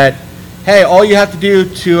you that, hey, all you have to do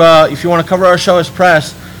to, if you want to cover our show as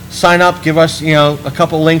press, sign up, give us, a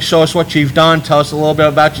couple links, show us what you've done, tell us a little bit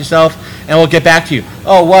about yourself, and we'll get back to you.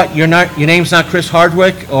 Oh, what? Your name's not Chris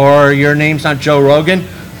Hardwick, or your name's not Joe Rogan,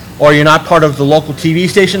 or you're not part of the local TV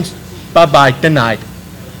stations? Bye-bye, denied.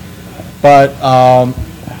 But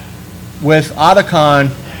with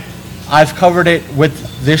Otacon, I've covered it with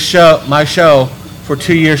my show, for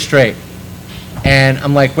 2 years straight. And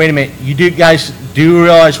I'm like, wait a minute, guys do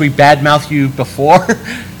realize we badmouthed you before?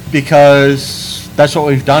 Because that's what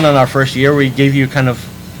we've done on our first year. We gave you kind of,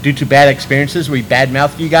 due to bad experiences, we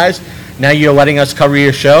badmouthed you guys. Now you're letting us cover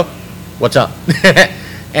your show? What's up?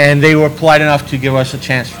 And they were polite enough to give us a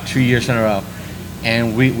chance for 2 years in a row.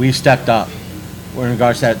 And we stepped up in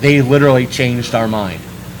regards to that. They literally changed our mind.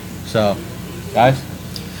 So, guys?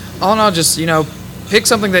 All in all, just, pick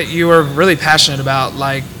something that you are really passionate about.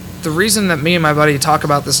 Like, the reason that me and my buddy talk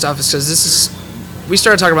about this stuff is because we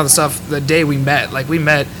started talking about this stuff the day we met. Like, we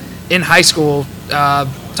met in high school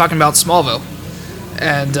talking about Smallville.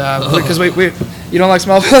 And because we you don't like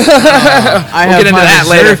Smallville? I we'll have get into that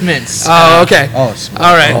later. Oh, okay.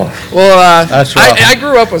 All right. Well, that's rough. I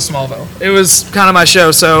grew up with Smallville. It was kind of my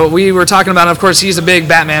show. So we were talking about it. Of course, he's a big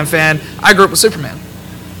Batman fan. I grew up with Superman.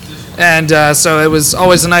 And so it was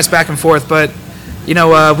always a nice back and forth. But, we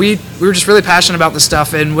were just really passionate about this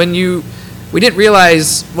stuff. And we didn't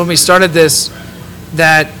realize when we started this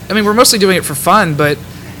that, we're mostly doing it for fun, but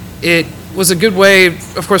it was a good way,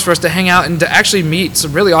 of course, for us to hang out and to actually meet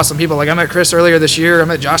some really awesome people. Like, I met Chris earlier this year. I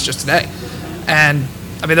met Josh just today. And,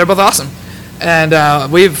 they're both awesome. And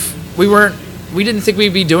we didn't think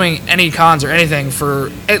we'd be doing any cons or anything for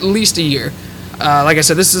at least a year. Like I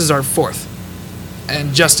said, this is our fourth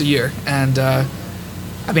in just a year. And,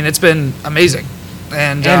 it's been amazing.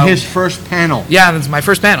 And his first panel. Yeah, it's my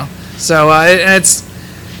first panel. So, and it's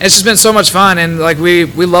just been so much fun, and like we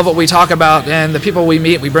love what we talk about, and the people we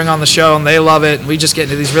meet, we bring on the show, and they love it. And we just get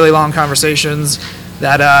into these really long conversations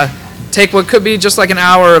that take what could be just like an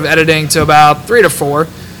hour of editing to about 3 to 4.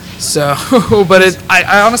 So, but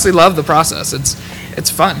I honestly love the process. It's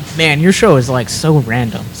fun. Man, your show is like so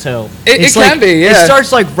random. So it can be. Yeah. It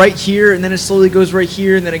starts like right here, and then it slowly goes right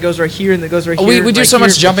here, and then it goes right here, and then it goes right here. We do right so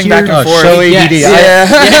much jumping back and forth. Show ADD.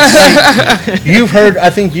 Yes. I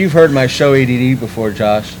think you've heard my show ADD before,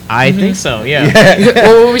 Josh. I think so. Yeah.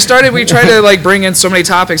 Well, when we started, we tried to like bring in so many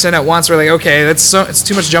topics in at once. We're like, okay, it's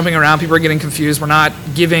too much jumping around. People are getting confused. We're not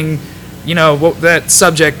giving, that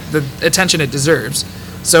subject the attention it deserves.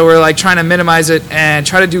 So we're like trying to minimize it and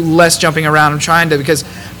try to do less jumping around. I'm trying to, because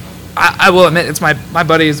I will admit, it's my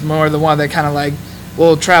buddy is more the one that kind of like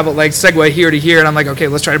will travel, like segue here to here, and I'm like, okay,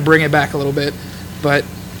 let's try to bring it back a little bit. But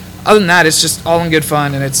other than that, it's just all in good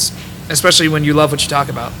fun, and it's especially when you love what you talk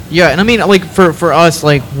about. Yeah, and I mean, like for us,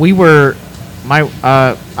 like we were,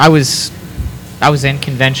 I was in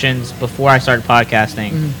conventions before I started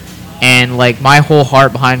podcasting, and like my whole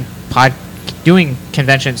heart behind doing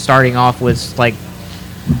conventions starting off was like,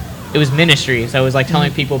 it was ministry. So it was like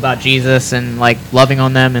telling people about Jesus and like loving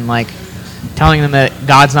on them and like telling them that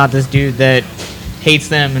God's not this dude that hates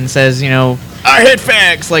them and says, I hate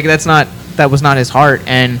fags. Like that was not his heart.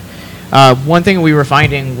 And one thing we were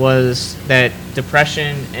finding was that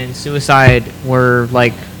depression and suicide were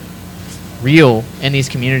like real in these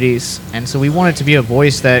communities, and so we wanted to be a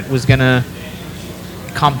voice that was gonna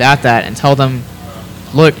combat that and tell them,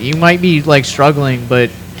 look, you might be like struggling, but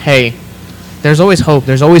hey, there's always hope.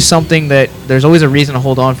 There's always something there's always a reason to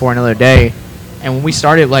hold on for another day. And when we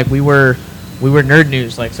started, like we were Nerd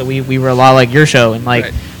News, like so we were a lot like your show, and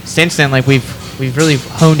like since then, like we've really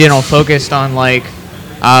honed in on focused on like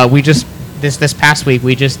we just this past week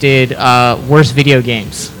we just did worst video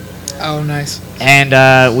games. Oh, nice.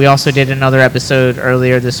 And we also did another episode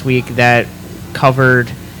earlier this week that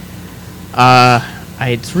covered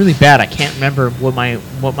it's really bad. I can't remember what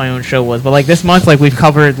my own show was, but like this month, like we've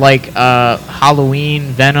covered like Halloween,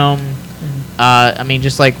 Venom. I mean,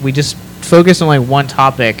 just like we just focused on like one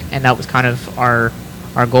topic, and that was kind of our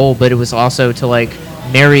goal. But it was also to like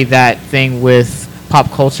marry that thing with pop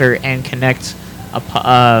culture and connect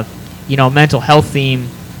a mental health theme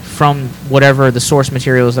from whatever the source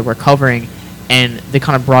materials that we're covering, and they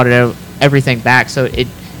kind of brought everything back. So it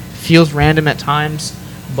feels random at times,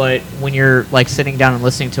 but when you're like sitting down and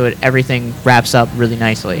listening to it, everything wraps up really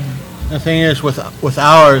nicely. The thing is with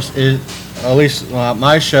ours is, at least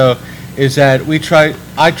my show, is that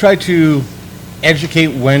I try to educate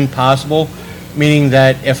when possible, meaning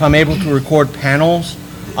that if I'm able to record panels,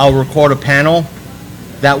 I'll record a panel.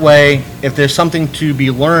 That way, if there's something to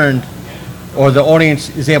be learned, or the audience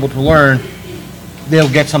is able to learn,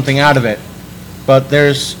 they'll get something out of it. But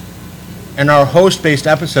in our host-based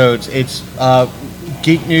episodes, it's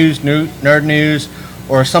geek news, nerd news,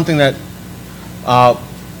 or something that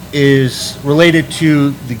is related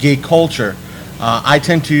to the geek culture. I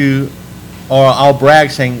tend to, or I'll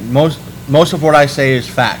brag saying most of what I say is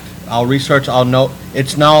fact. I'll research, I'll know,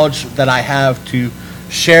 it's knowledge that I have to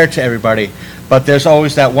share to everybody. But there's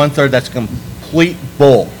always that 1/3 that's complete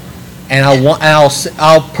bull. And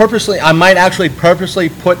I might actually purposely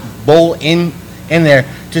put bull in there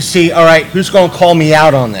to see, all right, who's going to call me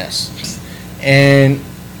out on this? And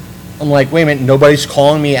I'm like, wait a minute, nobody's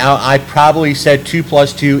calling me out. I probably said 2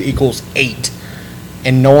 + 2 = 8.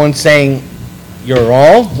 And no one's saying, you're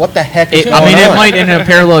wrong? What the heck is going on? It might in a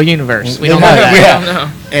parallel universe. We don't know that. Yeah. I don't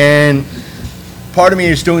know. And part of me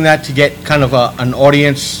is doing that to get kind of an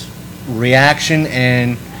audience reaction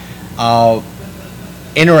and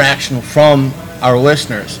interaction from our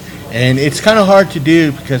listeners. And it's kind of hard to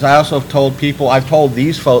do because I also have told people, I've told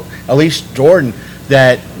these folks, at least Jordan,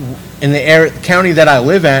 that in the county that I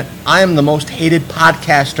live at, I am the most hated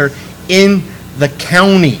podcaster in the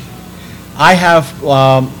county. I have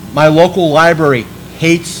my local library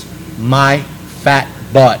hates my fat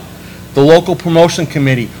butt. The local promotion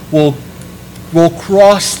committee will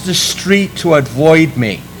cross the street to avoid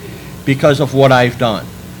me because of what I've done.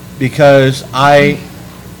 Because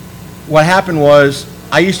what happened was,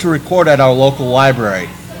 I used to record at our local library,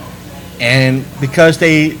 and because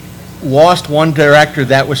they lost one director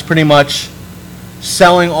that was pretty much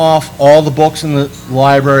selling off all the books in the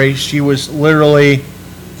library, she was literally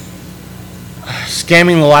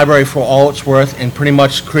scamming the library for all it's worth and pretty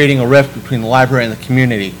much creating a rift between the library and the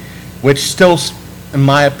community, which still, in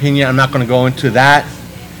my opinion, I'm not going to go into that,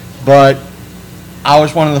 but I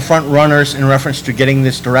was one of the front runners in reference to getting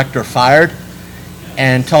this director fired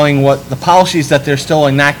and telling what the policies that they're still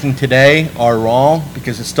enacting today are wrong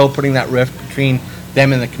because it's still putting that rift between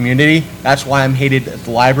them and the community. That's why I'm hated at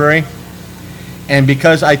the library. And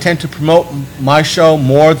because I tend to promote my show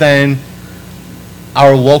more than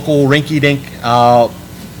our local rinky-dink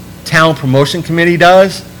town promotion committee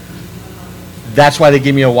does, that's why they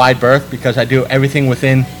give me a wide berth, because I do everything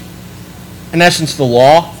within, in essence, the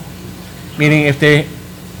law. Meaning if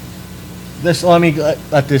let me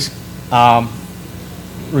let this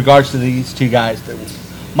regards to these two guys.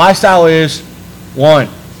 My style is, one,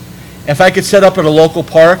 if I could set up at a local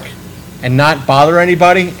park and not bother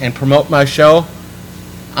anybody and promote my show,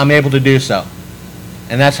 I'm able to do so.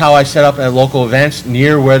 And that's how I set up at local events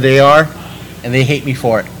near where they are, and they hate me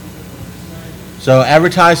for it. So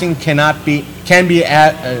advertising can be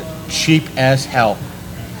cheap as hell,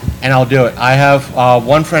 and I'll do it. I have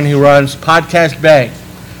one friend who runs Podcast Bay,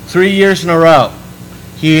 3 years in a row.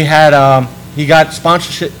 He had he got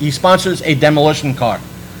sponsorship. He sponsors a demolition car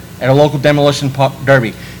at a local demolition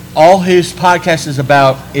derby. All his podcast is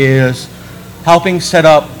about is helping set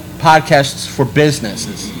up podcasts for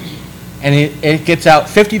businesses. And it gets out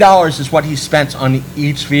 $50 is what he spends on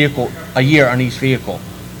each vehicle a year on each vehicle.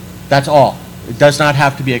 That's all. It does not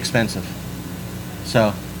have to be expensive.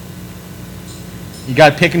 So you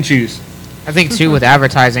got to pick and choose. I think too with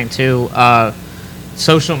advertising too,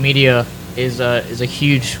 social media is a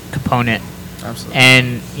huge component. Absolutely.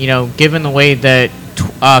 And given the way that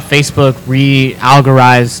Facebook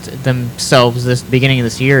re-algorized themselves this beginning of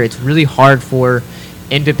this year, it's really hard for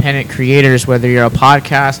independent creators, whether you're a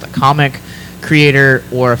podcast, a comic creator,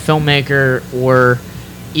 or a filmmaker, or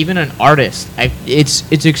even an artist.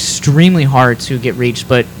 It's extremely hard to get reached.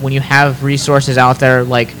 But when you have resources out there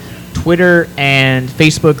like Twitter and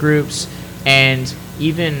Facebook groups, and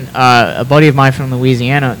even a buddy of mine from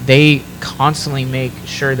Louisiana, they constantly make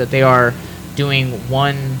sure that they are doing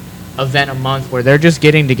one event a month where they're just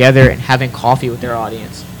getting together and having coffee with their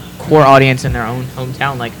audience, core audience in their own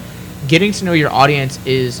hometown. Like, getting to know your audience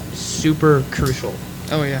is super crucial.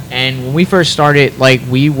 Oh yeah. And when we first started, like,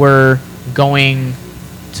 we were going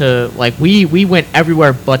to, like, we went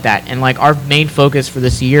everywhere but that. And like, our main focus for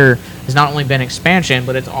this year has not only been expansion,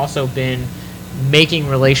 but it's also been making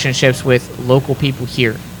relationships with local people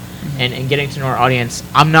here, and getting to know our audience.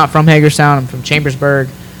 I'm not from Hagerstown, I'm from Chambersburg,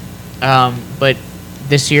 but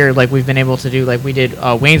this year, like, we've been able to do, like, we did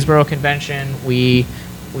Waynesboro convention.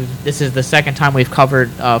 This is the second time we've covered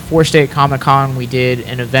 4-State Comic Con. We did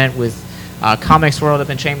an event with Comics World up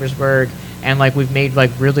in Chambersburg, and like, we've made like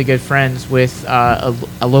really good friends with a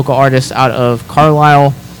local artist out of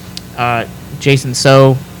Carlisle, Jason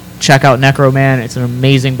So. Check out Necroman. It's an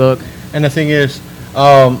amazing book. And the thing is,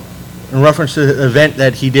 in reference to the event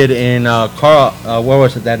that he did in where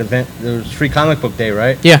was it? That event? It was Free Comic Book Day,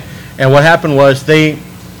 right? Yeah. And what happened was they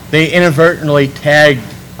inadvertently tagged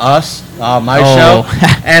us, my show,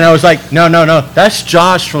 and I was like, no, that's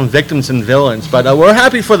Josh from Victims and Villains. But we're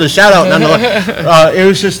happy for the shout out nonetheless. It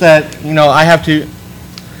was just that I have to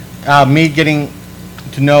me getting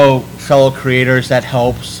to know fellow creators, that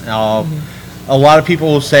helps. A lot of people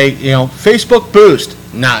will say, Facebook boost.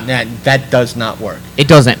 Nah, that does not work. It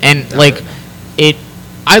doesn't. And like,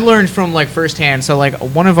 I learned from like firsthand. So like,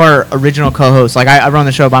 one of our original co-hosts, like, I run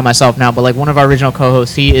the show by myself now, but like, one of our original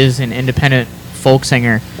co-hosts, he is an independent folk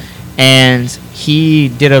singer, and he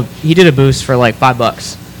did a boost for like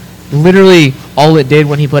 $5. Literally, all it did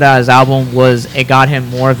when he put out his album was it got him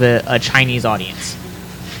more of a Chinese audience.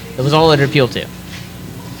 It was all it appealed to.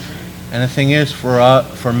 And the thing is,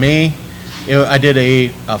 for me, I did a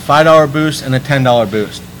 $5 boost and a $10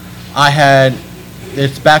 boost.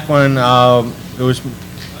 It's back when it was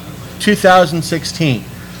 2016.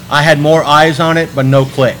 I had more eyes on it, but no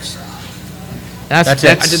clicks. That's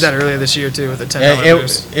it. I did that earlier this year too with a $10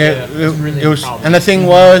 boost. It was, and the thing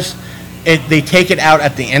was, they take it out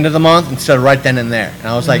at the end of the month instead of right then and there. And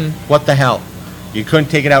I was like, what the hell? You couldn't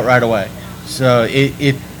take it out right away. So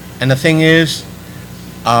and the thing is,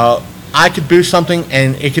 I could boost something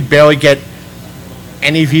and it could barely get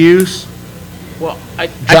any views. Well,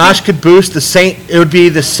 Josh could boost the same. It would be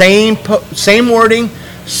the same wording,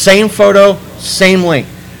 same photo, same link.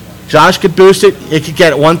 Josh could boost it. It could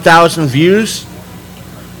get 1,000 views.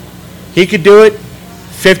 He could do it,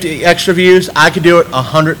 50 extra views. I could do it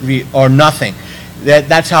 100 views or nothing.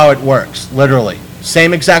 That's how it works. Literally,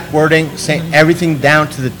 same exact wording, same everything down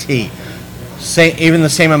to the T. Even the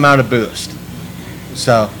same amount of boost.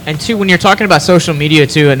 So. And two, when you're talking about social media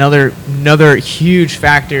too, another huge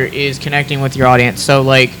factor is connecting with your audience. So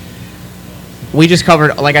like, we just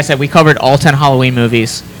covered, like I said, we covered all 10 Halloween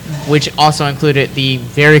movies, which also included the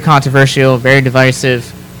very controversial, very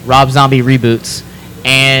divisive Rob Zombie reboots.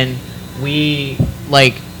 And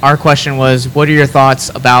our question was, what are your thoughts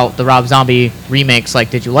about the Rob Zombie remakes?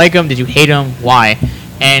 Like, did you like them? Did you hate them? Why?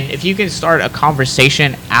 And if you can start a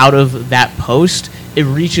conversation out of that post, it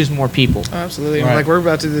reaches more people. Oh, absolutely. Right. Like, we're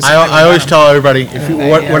about to do this. I always tell everybody,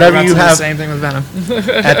 whatever you have. Same thing with Venom.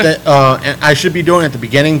 And I should be doing it at the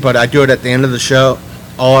beginning, but I do it at the end of the show.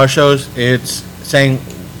 All our shows, it's saying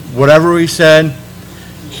whatever we said.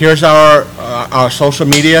 Here's our social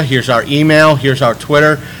media. Here's our email. Here's our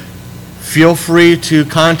Twitter. Feel free to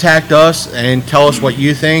contact us and tell us what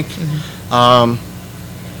you think.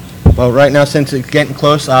 But right now, since it's getting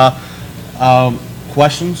close,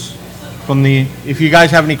 questions from if you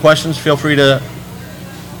guys have any questions, feel free to.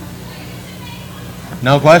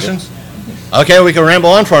 No questions? Okay, we can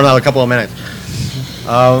ramble on for another couple of minutes.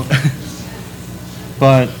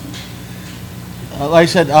 But like I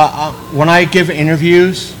said, when I give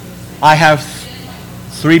interviews, I have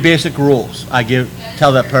 3 basic rules I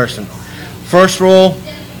tell that person. First rule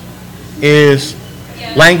is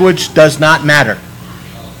language does not matter.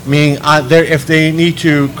 Meaning, if they need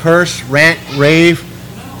to curse, rant, rave,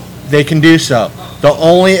 they can do so. The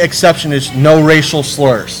only exception is no racial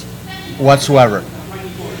slurs whatsoever.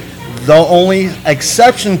 The only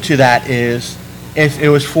exception to that is if it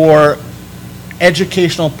was for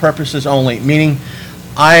educational purposes only, meaning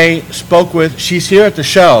she's here at the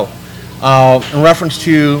show in reference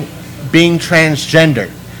to being transgender,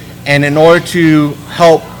 and in order to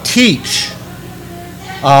help teach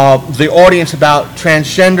the audience about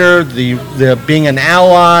transgender, the being an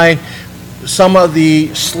ally, some of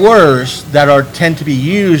the slurs that tend to be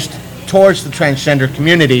used towards the transgender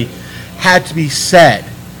community had to be said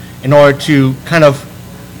in order to kind of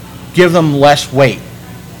give them less weight.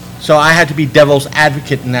 So I had to be devil's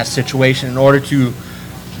advocate in that situation in order to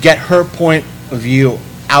get her point of view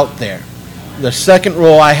out there. The second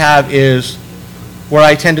rule I have is what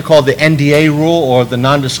I tend to call the NDA rule, or the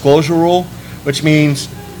non-disclosure rule, which means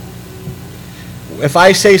if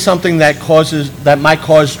I say something that might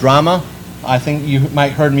cause drama, I think you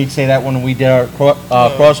might heard me say that when we did our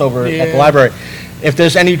crossover at the library. If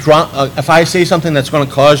there's any drama, if I say something that's going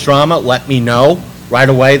to cause drama, let me know right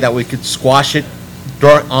away that we could squash it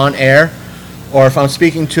on air. Or if I'm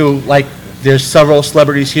speaking to, like, there's several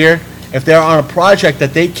celebrities here, if they're on a project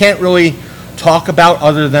that they can't really talk about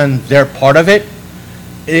other than they're part of it,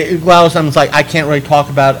 it allows them, like, I can't really talk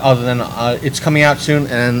about it other than it's coming out soon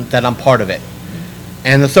and that I'm part of it.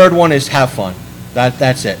 And the third one is have fun.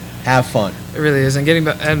 That's it. Have fun. It really is.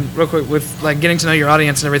 And real quick, with like getting to know your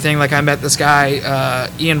audience and everything, like I met this guy,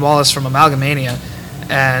 Ian Wallace from Amalgamania,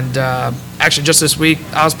 and actually just this week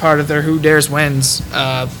I was part of their Who Dares Wins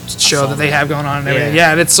show that they have going on and everything.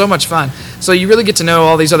 Yeah, and it's so much fun. So you really get to know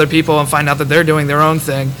all these other people and find out that they're doing their own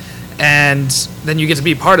thing, and then you get to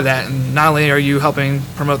be part of that. And not only are you helping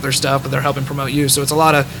promote their stuff, but they're helping promote you. So it's a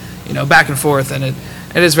lot of back and forth, and it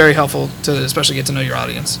is very helpful to especially get to know your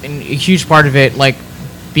audience. And a huge part of it, like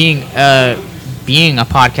being a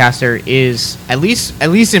podcaster, is at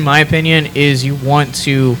least in my opinion, is you want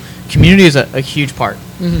to community is a huge part.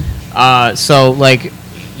 Mm-hmm. So like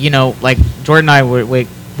Jordan and I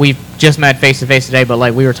we just met face to face today, but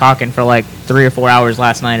like we were talking for like 3 or 4 hours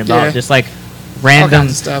last night about just like random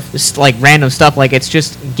stuff. Just like random stuff. Like it's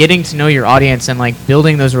just getting to know your audience and like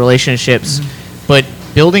building those relationships, but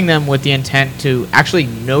building them with the intent to actually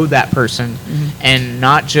know that person, and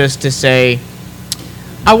not just to say,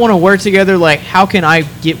 I want to work together. Like, what can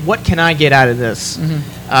I get out of this?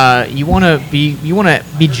 You want to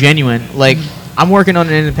be genuine. Like, I'm working on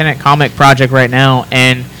an independent comic project right now,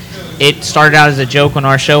 and it started out as a joke on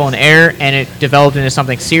our show on air, and it developed into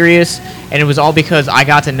something serious. And it was all because I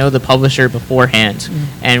got to know the publisher beforehand,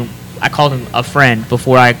 and I called him a friend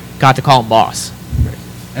before I got to call him boss.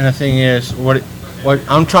 And the thing is, what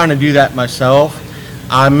I'm trying to do that myself.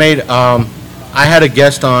 I had a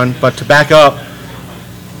guest on, but to back up,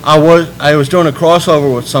 I was doing a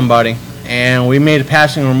crossover with somebody, and we made a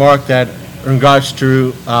passing remark that in regards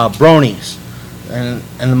to bronies and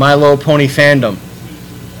the My Little Pony fandom.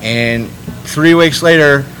 And 3 weeks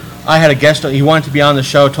later, I had a guest. He wanted to be on the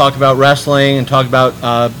show, talk about wrestling and talk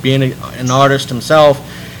about being an artist himself.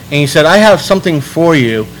 And he said, "I have something for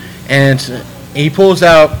you." And he pulls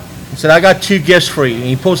out. He said, "I got 2 gifts for you." And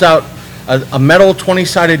he pulls out a metal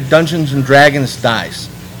 20-sided Dungeons and Dragons dice.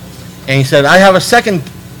 And he said, "I have a second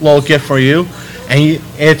little gift for you, and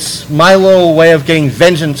it's my little way of getting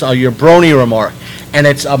vengeance on your brony remark, and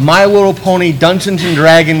it's a My Little Pony Dungeons and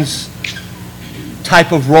Dragons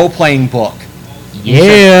type of role-playing book."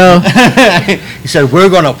 Yeah. He said, "We're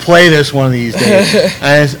going to play this one of these days."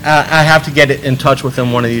 And I have to get in touch with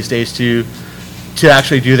him one of these days to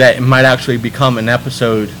actually do that. It might actually become an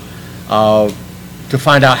episode to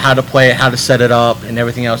find out how to play it, how to set it up, and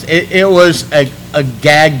everything else. It was a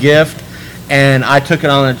gag gift. And I took it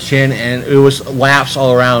on the chin, and it was laughs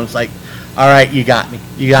all around. It's like, all right, you got me.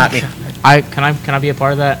 Can I be a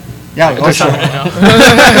part of that? Yeah, go sure.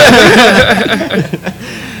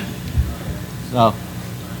 So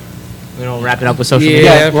we'll wrap it up with social media.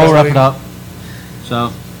 Yeah, we'll wrap it up.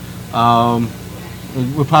 So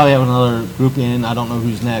we'll probably have another group in. I don't know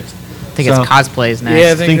who's next. I think it's cosplays next.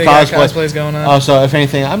 Yeah, I think cosplays going on. So if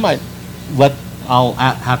anything, I'll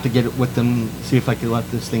have to get it with them, see if I can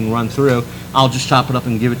let this thing run through. I'll just chop it up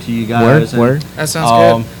and give it to you guys. Word. That sounds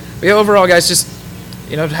good. But yeah, overall, guys, just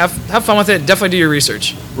have fun with it. Definitely do your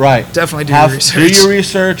research. Right. Definitely do your research. Do your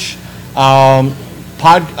research. The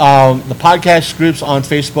podcast groups on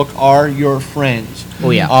Facebook are your friends. Oh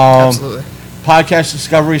yeah, absolutely. Podcast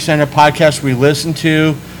Discovery Center, podcasts we listen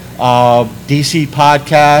to. DC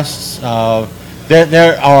podcasts.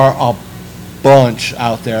 There are a bunch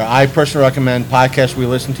out there. I personally recommend podcasts we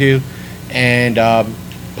listen to, and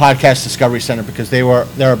Podcast Discovery Center, because there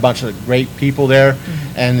are a bunch of great people there,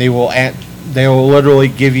 and they will literally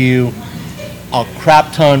give you a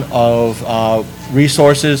crap ton of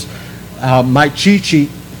resources. My cheat sheet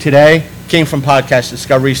today came from Podcast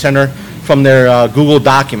Discovery Center from their Google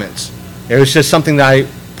Documents. It was just something that I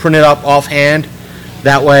printed up offhand.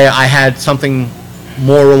 That way I had something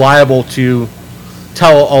more reliable to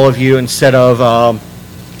tell all of you instead of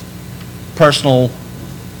personal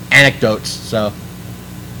anecdotes. So.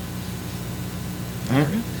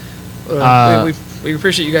 We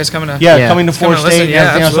appreciate you guys coming to coming to Fort State. Yeah,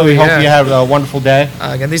 everything else, so we hope you have a wonderful day.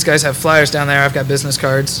 Again, these guys have flyers down there. I've got business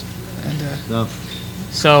cards. And,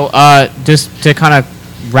 So just to kind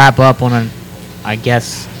of wrap up on I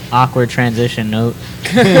guess, awkward transition note.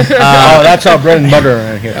 That's our bread and butter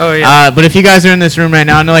right here. Oh yeah. But if you guys are in this room right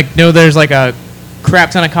now, know there's like a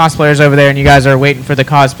crap ton of cosplayers over there, and you guys are waiting for the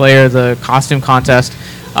cosplayer, the costume contest.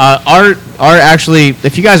 Are actually,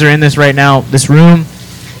 if you guys are in this right now, this room,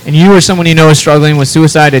 and you or someone you know is struggling with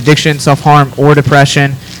suicide, addiction, self-harm, or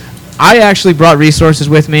depression, I actually brought resources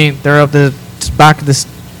with me. They're up the back of the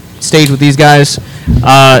stage with these guys.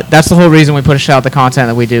 That's the whole reason we push out the content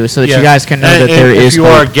that we do, so that you guys can know that there is hope. If you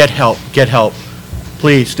are, get help.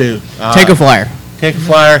 Please do. Take a flyer. Take a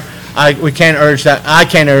flyer. We can't urge that. I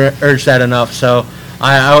can't urge that enough. So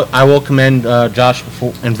I will commend Josh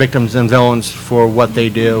and Victims and Villains for what they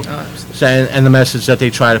do, and the message that they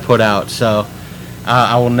try to put out. So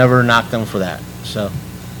I will never knock them for that. So,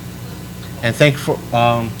 and thank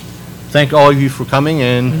all of you for coming,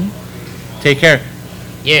 and take care.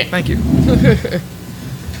 Yeah. Thank you.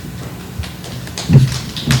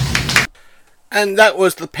 And that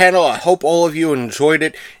was the panel. I hope all of you enjoyed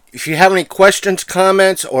it. If you have any questions,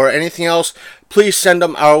 comments, or anything else, please send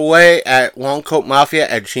them our way at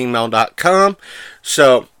longcoatmafia@gmail.com.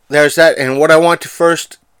 So there's that. And what I want to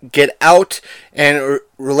first get out, and it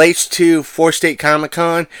relates to 4-State Comic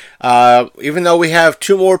Con. Even though we have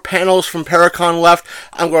 2 more panels from Paracon left,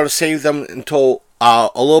 I'm going to save them until a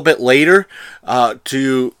little bit later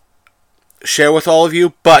to share with all of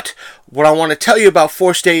you. But what I want to tell you about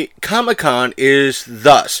 4-State Comic Con is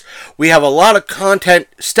thus. We have a lot of content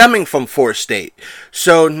stemming from 4-State.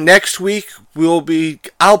 So next week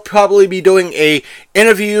I'll probably be doing a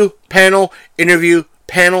interview panel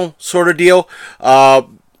sort of deal.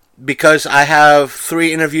 Because I have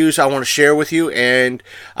 3 interviews I want to share with you, and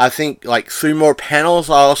I think like 3 more panels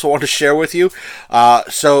I also want to share with you.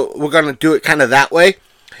 So we're going to do it kind of that way.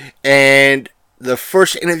 And the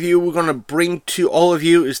first interview we're going to bring to all of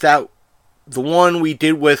you is the one we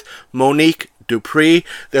did with Monique Dupree.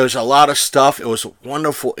 There was a lot of stuff. It was a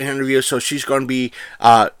wonderful interview. So she's going to be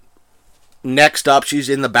next up. She's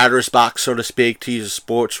in the batter's box, so to speak, to use a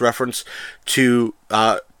sports reference with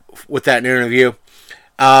that interview.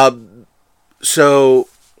 So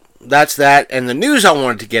that's that. And the news I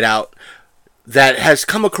wanted to get out that has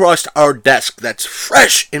come across our desk that's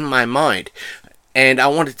fresh in my mind, and I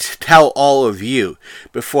wanted to tell all of you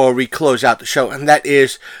before we close out the show, and that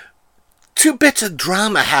is 2 bits of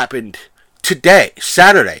drama happened today,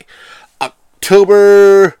 Saturday,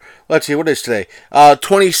 October, let's see, what is today?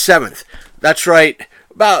 27th. That's right.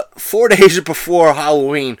 About 4 days before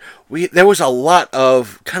Halloween, there was a lot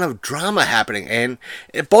of kind of drama happening, and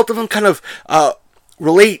both of them kind of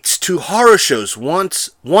relates to horror shows.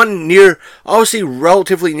 One near, obviously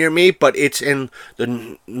relatively near me, but it's in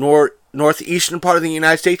the northeastern part of the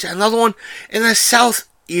United States. Another one in the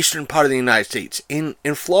southeastern part of the United States, in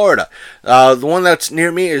Florida. The one that's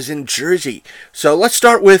near me is in Jersey. So let's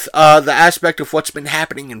start with the aspect of what's been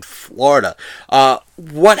happening in Florida.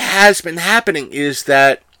 What has been happening is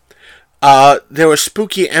that there was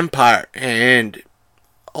Spooky Empire, and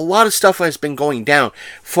a lot of stuff has been going down.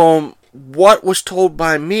 From what was told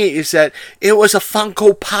by me is that it was a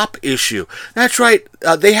Funko Pop issue. That's right.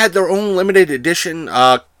 They had their own limited edition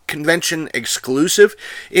convention exclusive.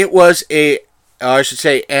 It was an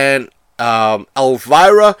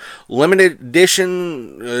Elvira limited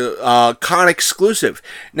edition con exclusive.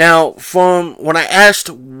 Now, from when I asked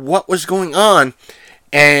what was going on,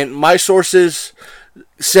 and my sources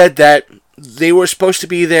said that they were supposed to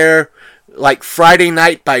be there like Friday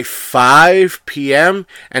night by 5 p.m.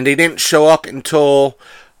 and they didn't show up until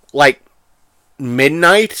like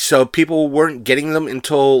midnight, so people weren't getting them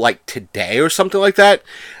until like today or something like that.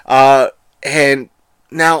 And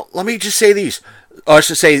now let me just say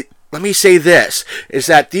let me say this, is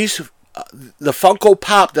that these the Funko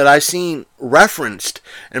Pop that I seen referenced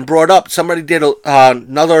and brought up, somebody did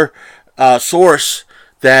another source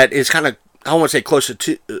that is kind of, I don't want to say closer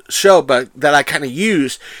to the show, but that I kind of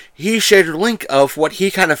use, he shared a link of what he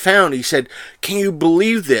kind of found. He said, can you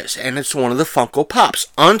believe this? And it's one of the Funko Pops,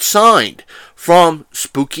 unsigned, from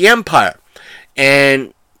Spooky Empire.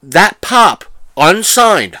 And that pop,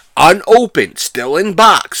 unsigned, unopened, still in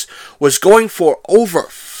box, was going for over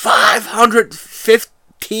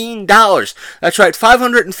 $515. That's right,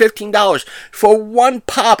 $515 for one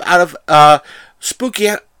pop out of Spooky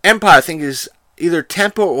Empire. I think is either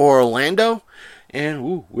Tampa or Orlando.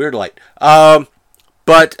 And, weird light.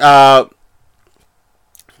 But let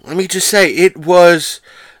me just say, it was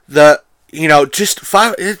just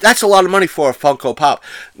that's a lot of money for a Funko Pop.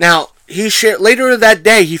 Now, he shared, later that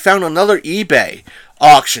day, he found another eBay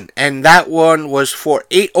auction, and that one was for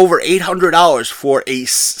over $800 for a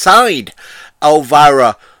signed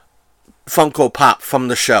Elvira Funko Pop from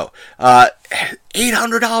the show.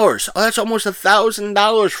 $800. Oh, that's almost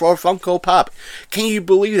 $1,000 for a Funko Pop. Can you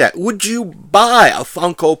believe that? Would you buy a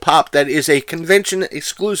Funko Pop that is a convention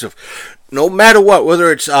exclusive? No matter what,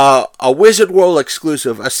 whether it's a Wizard World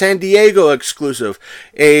exclusive, a San Diego exclusive,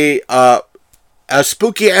 a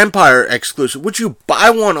Spooky Empire exclusive, would you buy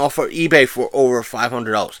one off of eBay for over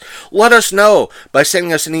 $500? Let us know by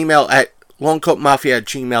sending us an email at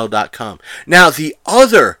longcoatmafia@gmail.com. Now, the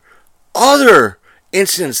other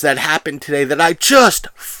instance that happened today that I just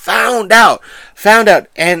found out, and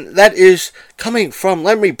that is coming from,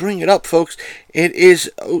 let me bring it up, folks. It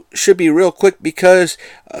should be real quick because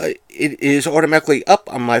it is automatically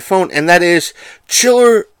up on my phone, and that is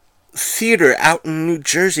Chiller Theater out in New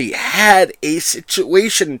Jersey had a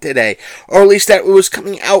situation today, or at least that it was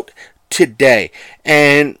coming out today.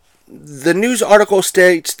 And the news article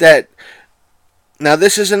states that, now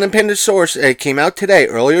this is an independent source, it came out today,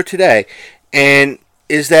 earlier today, and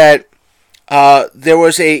is that there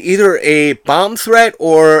was either a bomb threat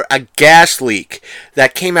or a gas leak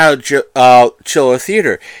that came out of Chiller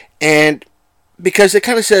Theater. And because it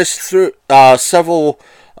kind of says through several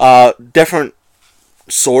different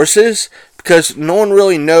sources, because no one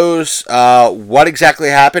really knows what exactly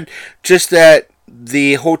happened, just that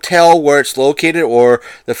the hotel where it's located, or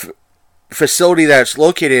the facility that it's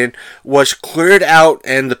located in, was cleared out,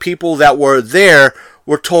 and the people that were there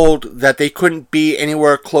were told that they couldn't be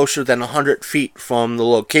anywhere closer than 100 feet from the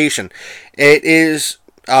location. It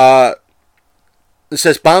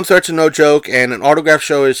says bomb threats are no joke, and an autograph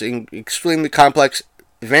show is extremely complex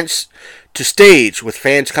events to stage, with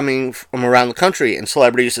fans coming from around the country and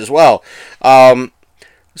celebrities as well.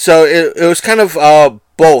 So it was kind of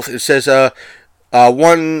both. It says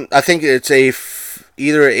one, I think it's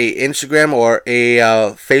either a Instagram or a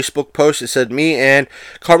Facebook post. It said, me and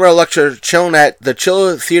Carmel Lecture chilling at the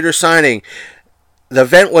Chiller Theater signing. The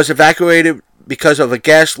event was evacuated because of a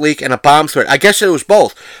gas leak and a bomb threat. I guess it was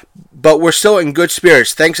both, but we're still in good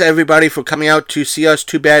spirits. Thanks everybody for coming out to see us.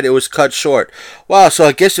 Too bad it was cut short. Wow, so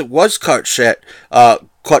I guess it was cut short.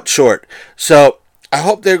 So I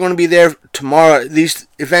hope they're going to be there tomorrow. These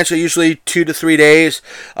events are usually 2 to 3 days.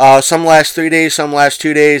 Some last 3 days, some last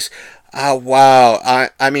 2 days. Wow.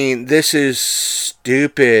 I mean, this is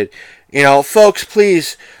stupid. Folks,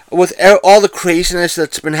 please, with all the craziness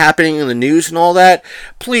that's been happening in the news and all that,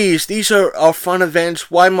 please, these are fun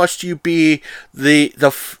events. Why must you be the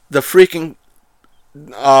freaking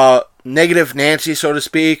negative Nancy, so to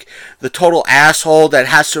speak, the total asshole that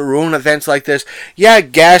has to ruin events like this? Yeah,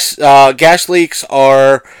 gas leaks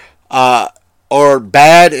are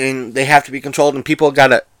bad, and they have to be controlled, and people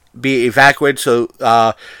gotta be evacuated so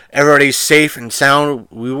everybody's safe and sound.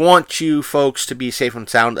 We want you folks to be safe and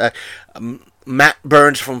sound. Matt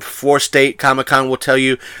Burns from 4-State Comic-Con will tell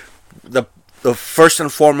you the first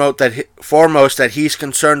and foremost that he's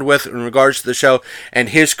concerned with in regards to the show, and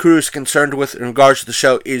his crew is concerned with in regards to the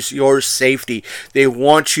show, is your safety. They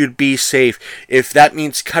want you to be safe. If that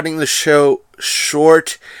means cutting the show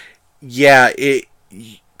short, yeah,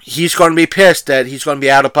 he's going to be pissed that he's going to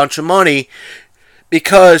be out a bunch of money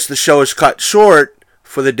because the show is cut short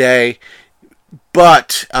for the day.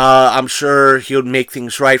 But I'm sure he'll make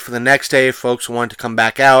things right for the next day if folks want to come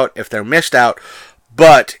back out, if they're missed out.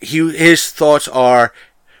 But his thoughts are,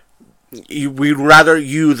 we'd rather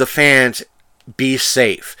you, the fans, be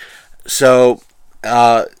safe. So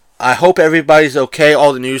I hope everybody's okay.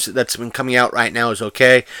 All the news that's been coming out right now is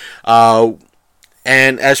okay. And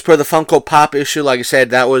as per the Funko Pop issue, like I said,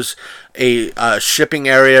 that was a shipping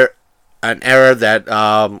error, an error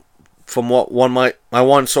that from what my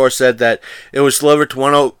one source said, that it was delivered to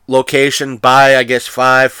one location by, I guess,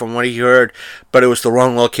 5 from what he heard, but it was the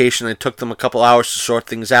wrong location. It took them a couple hours to sort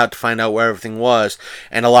things out to find out where everything was,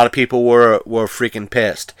 and a lot of people were freaking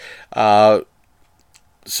pissed.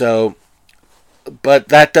 So but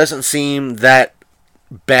that doesn't seem that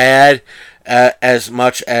bad as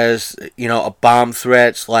much as, you know, a bomb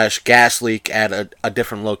threat / gas leak at a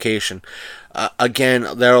different location. Again,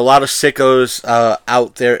 there are a lot of sickos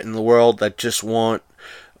out there in the world that just want,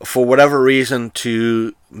 for whatever reason,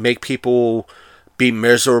 to make people be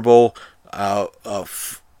miserable.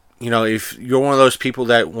 You know, if you're one of those people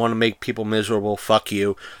that want to make people miserable, fuck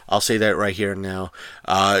you. I'll say that right here and now.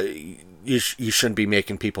 You shouldn't be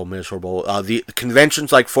making people miserable. The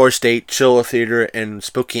conventions like Forest 8, Chilla Theater, and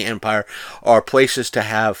Spooky Empire are places to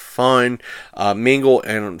have fun, mingle,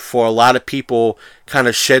 and for a lot of people, kind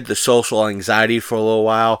of shed the social anxiety for a little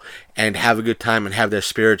while and have a good time and have their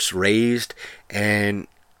spirits raised and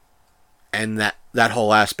that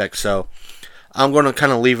whole aspect. So I'm going to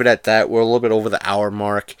kind of leave it at that. We're a little bit over the hour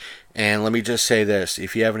mark. And let me just say this.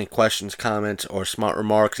 If you have any questions, comments, or smart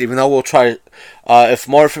remarks, even though we'll try, if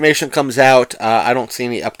more information comes out, I don't see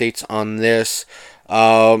any updates on this.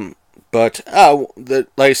 Like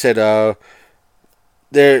I said,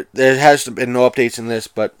 there has been no updates in this,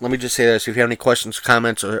 but let me just say this. If you have any questions,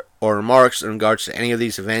 comments, or remarks in regards to any of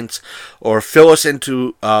these events, or fill us in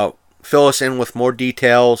with more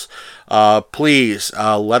details, please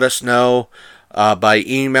let us know by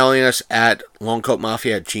emailing us at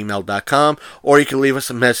longcoatmafia@gmail.com, or you can leave us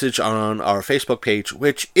a message on our Facebook page,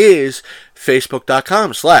 which is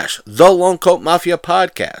facebook.com/The Longcoat Mafia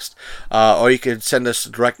Podcast. Or you can send us a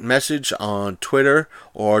direct message on Twitter,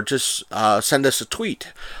 or just send us a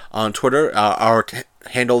tweet on Twitter. Our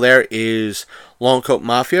handle there is Longcoat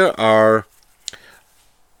Mafia. Our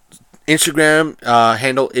Instagram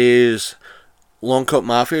handle is Longcoat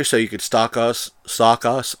Mafia, so you could stalk us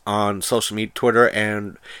on social media, Twitter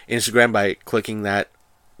and Instagram, by clicking that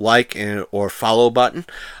like or follow button.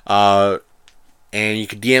 And you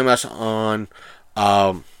can DM us on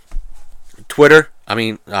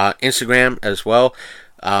Instagram as well.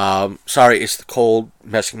 Sorry, it's the cold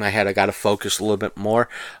messing my head. I gotta focus a little bit more.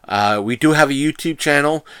 We do have a YouTube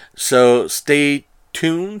channel, so stay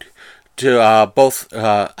tuned to both.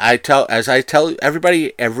 I tell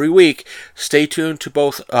everybody every week, stay tuned to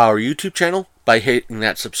both our YouTube channel by hitting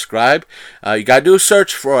that subscribe. You gotta do a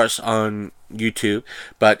search for us on YouTube,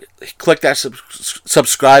 but click that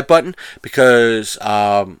subscribe button, because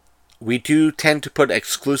we do tend to put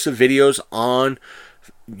exclusive videos on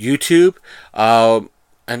YouTube,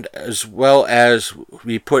 and as well as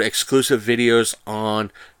we put exclusive videos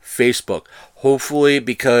on Facebook. Hopefully,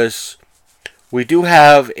 because we do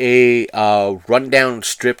have a rundown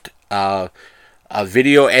stripped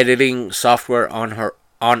video editing software on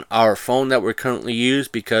our phone that we're currently use,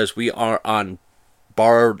 because we are on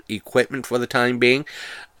borrowed equipment for the time being.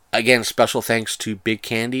 Again, special thanks to Big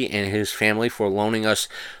Candy and his family for loaning us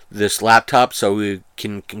this laptop so we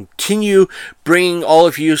can continue bringing all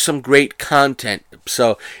of you some great content.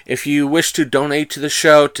 So if you wish to donate to the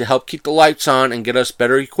show to help keep the lights on and get us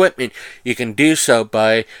better equipment, you can do so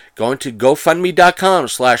by going to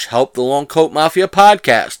GoFundMe.com/Help the Longcoat Mafia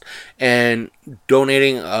Podcast and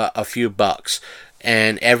donating a few bucks.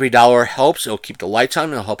 And every dollar helps. It'll keep the lights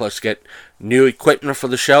on. It'll help us get new equipment for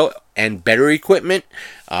the show and better equipment.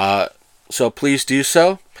 So please do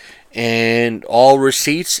so. And all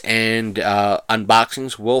receipts and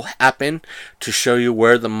unboxings will happen to show you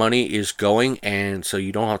where the money is going, and so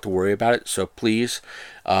you don't have to worry about it. So please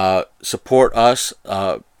support us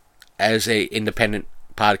as a independent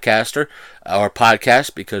podcaster or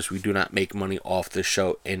podcast, because we do not make money off this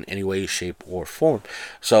show in any way, shape, or form.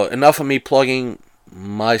 So enough of me plugging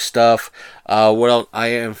my stuff. What else? I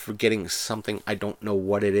am forgetting something. I don't know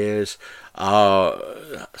what it is.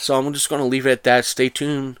 So I'm just going to leave it at that. Stay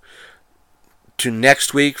tuned to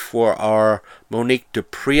next week for our Monique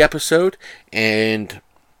Dupree episode, and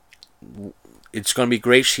it's going to be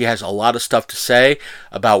great. She has a lot of stuff to say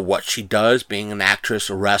about what she does, being an actress,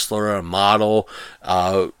 a wrestler, a model,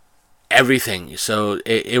 everything. So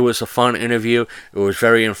it was a fun interview. It was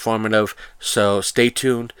very informative. So stay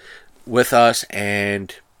tuned with us,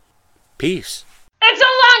 and peace. It's a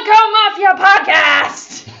Longcoat Mafia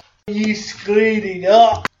podcast! You screwed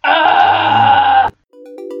up.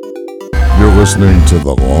 You're listening to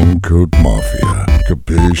the Longcoat Mafia.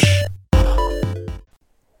 Capiche?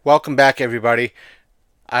 Welcome back, everybody.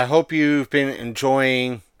 I hope you've been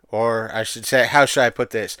enjoying, or I should say, how should I put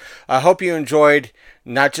this? I hope you enjoyed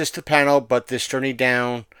not just the panel, but this journey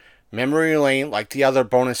down memory lane, like the other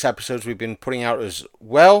bonus episodes we've been putting out as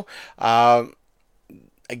well.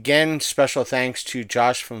 Again, special thanks to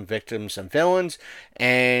Josh from Victims and Villains,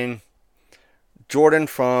 and Jordan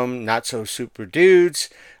from Not So Super Dudes.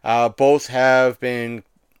 Both have been,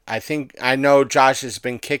 I know Josh has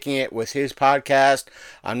been kicking it with his podcast.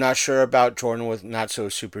 I'm not sure about Jordan with Not So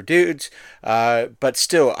Super Dudes, but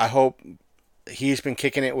still, I hope he's been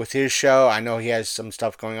kicking it with his show. I know he has some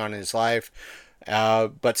stuff going on in his life,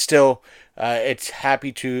 but still, I'm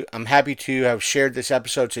happy to have shared this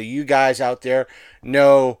episode so you guys out there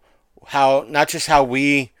know how, not just how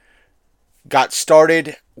we got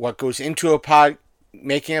started, what goes into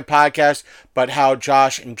making a podcast, but how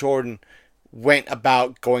Josh and Jordan went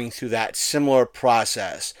about going through that similar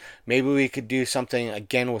process. Maybe we could do something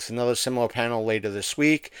again with another similar panel later this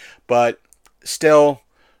week, but still,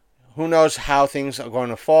 who knows how things are going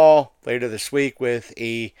to fall later this week with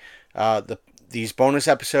these bonus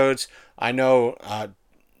episodes. I know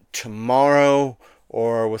tomorrow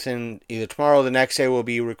or within either tomorrow or the next day we'll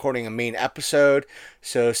be recording a main episode,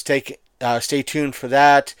 so stay tuned for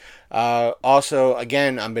that. Also,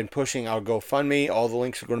 again, I've been pushing our GoFundMe. All the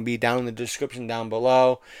links are going to be down in the description down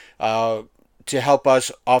below to help us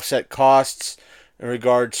offset costs in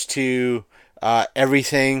regards to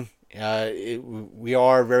everything. We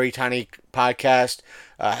are a very tiny podcast.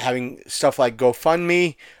 Having stuff like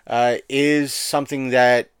GoFundMe is something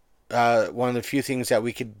that one of the few things that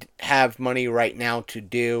we could have money right now to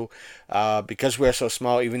do because we're so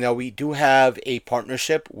small, even though we do have a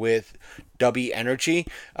partnership with W Energy.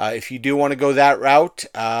 If you do want to go that route,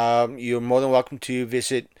 you're more than welcome to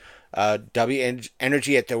visit W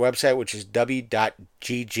Energy at their website, which is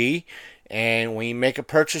w.gg. And when you make a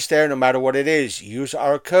purchase there, no matter what it is, use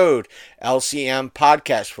our code LCM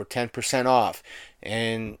Podcast for 10% off.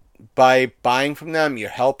 And by buying from them, you're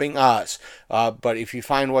helping us. But if you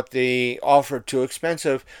find what they offer too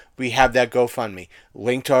expensive, we have that GoFundMe.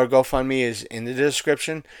 Link to our GoFundMe is in the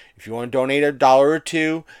description. If you want to donate $1 or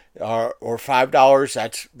 $2 or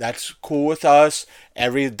 $5, that's cool with us.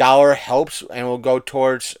 Every dollar helps and will go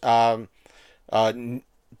towards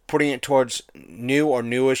putting it towards new or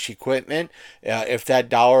newish equipment. If that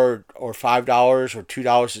 $1 or $5 or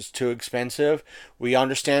 $2 is too expensive, we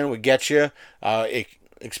understand. We get you.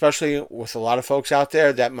 Especially with a lot of folks out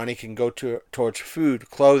there, that money can go towards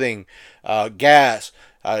food, clothing, gas.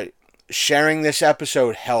 Sharing this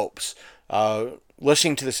episode helps.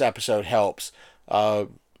 Listening to this episode helps.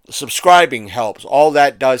 Subscribing helps. All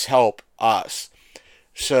that does help us.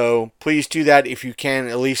 So please do that if you can.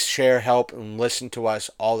 At least share, help, and listen to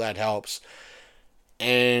us. All that helps.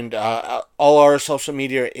 And all our social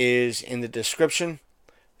media is in the description.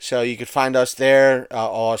 So you can find us there.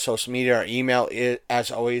 All our social media, our email, as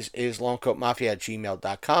always, is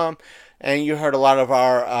longcoatmafia@gmail.com. And you heard a lot of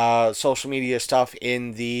our social media stuff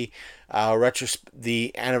in the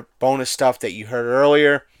bonus stuff that you heard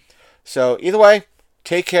earlier. So either way,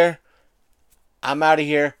 take care. I'm out of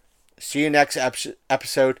here. See you next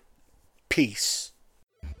episode. Peace.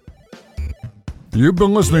 You've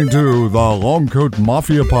been listening to the Long Coat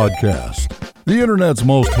Mafia Podcast, the internet's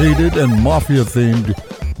most hated and mafia-themed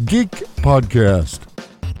geek podcast.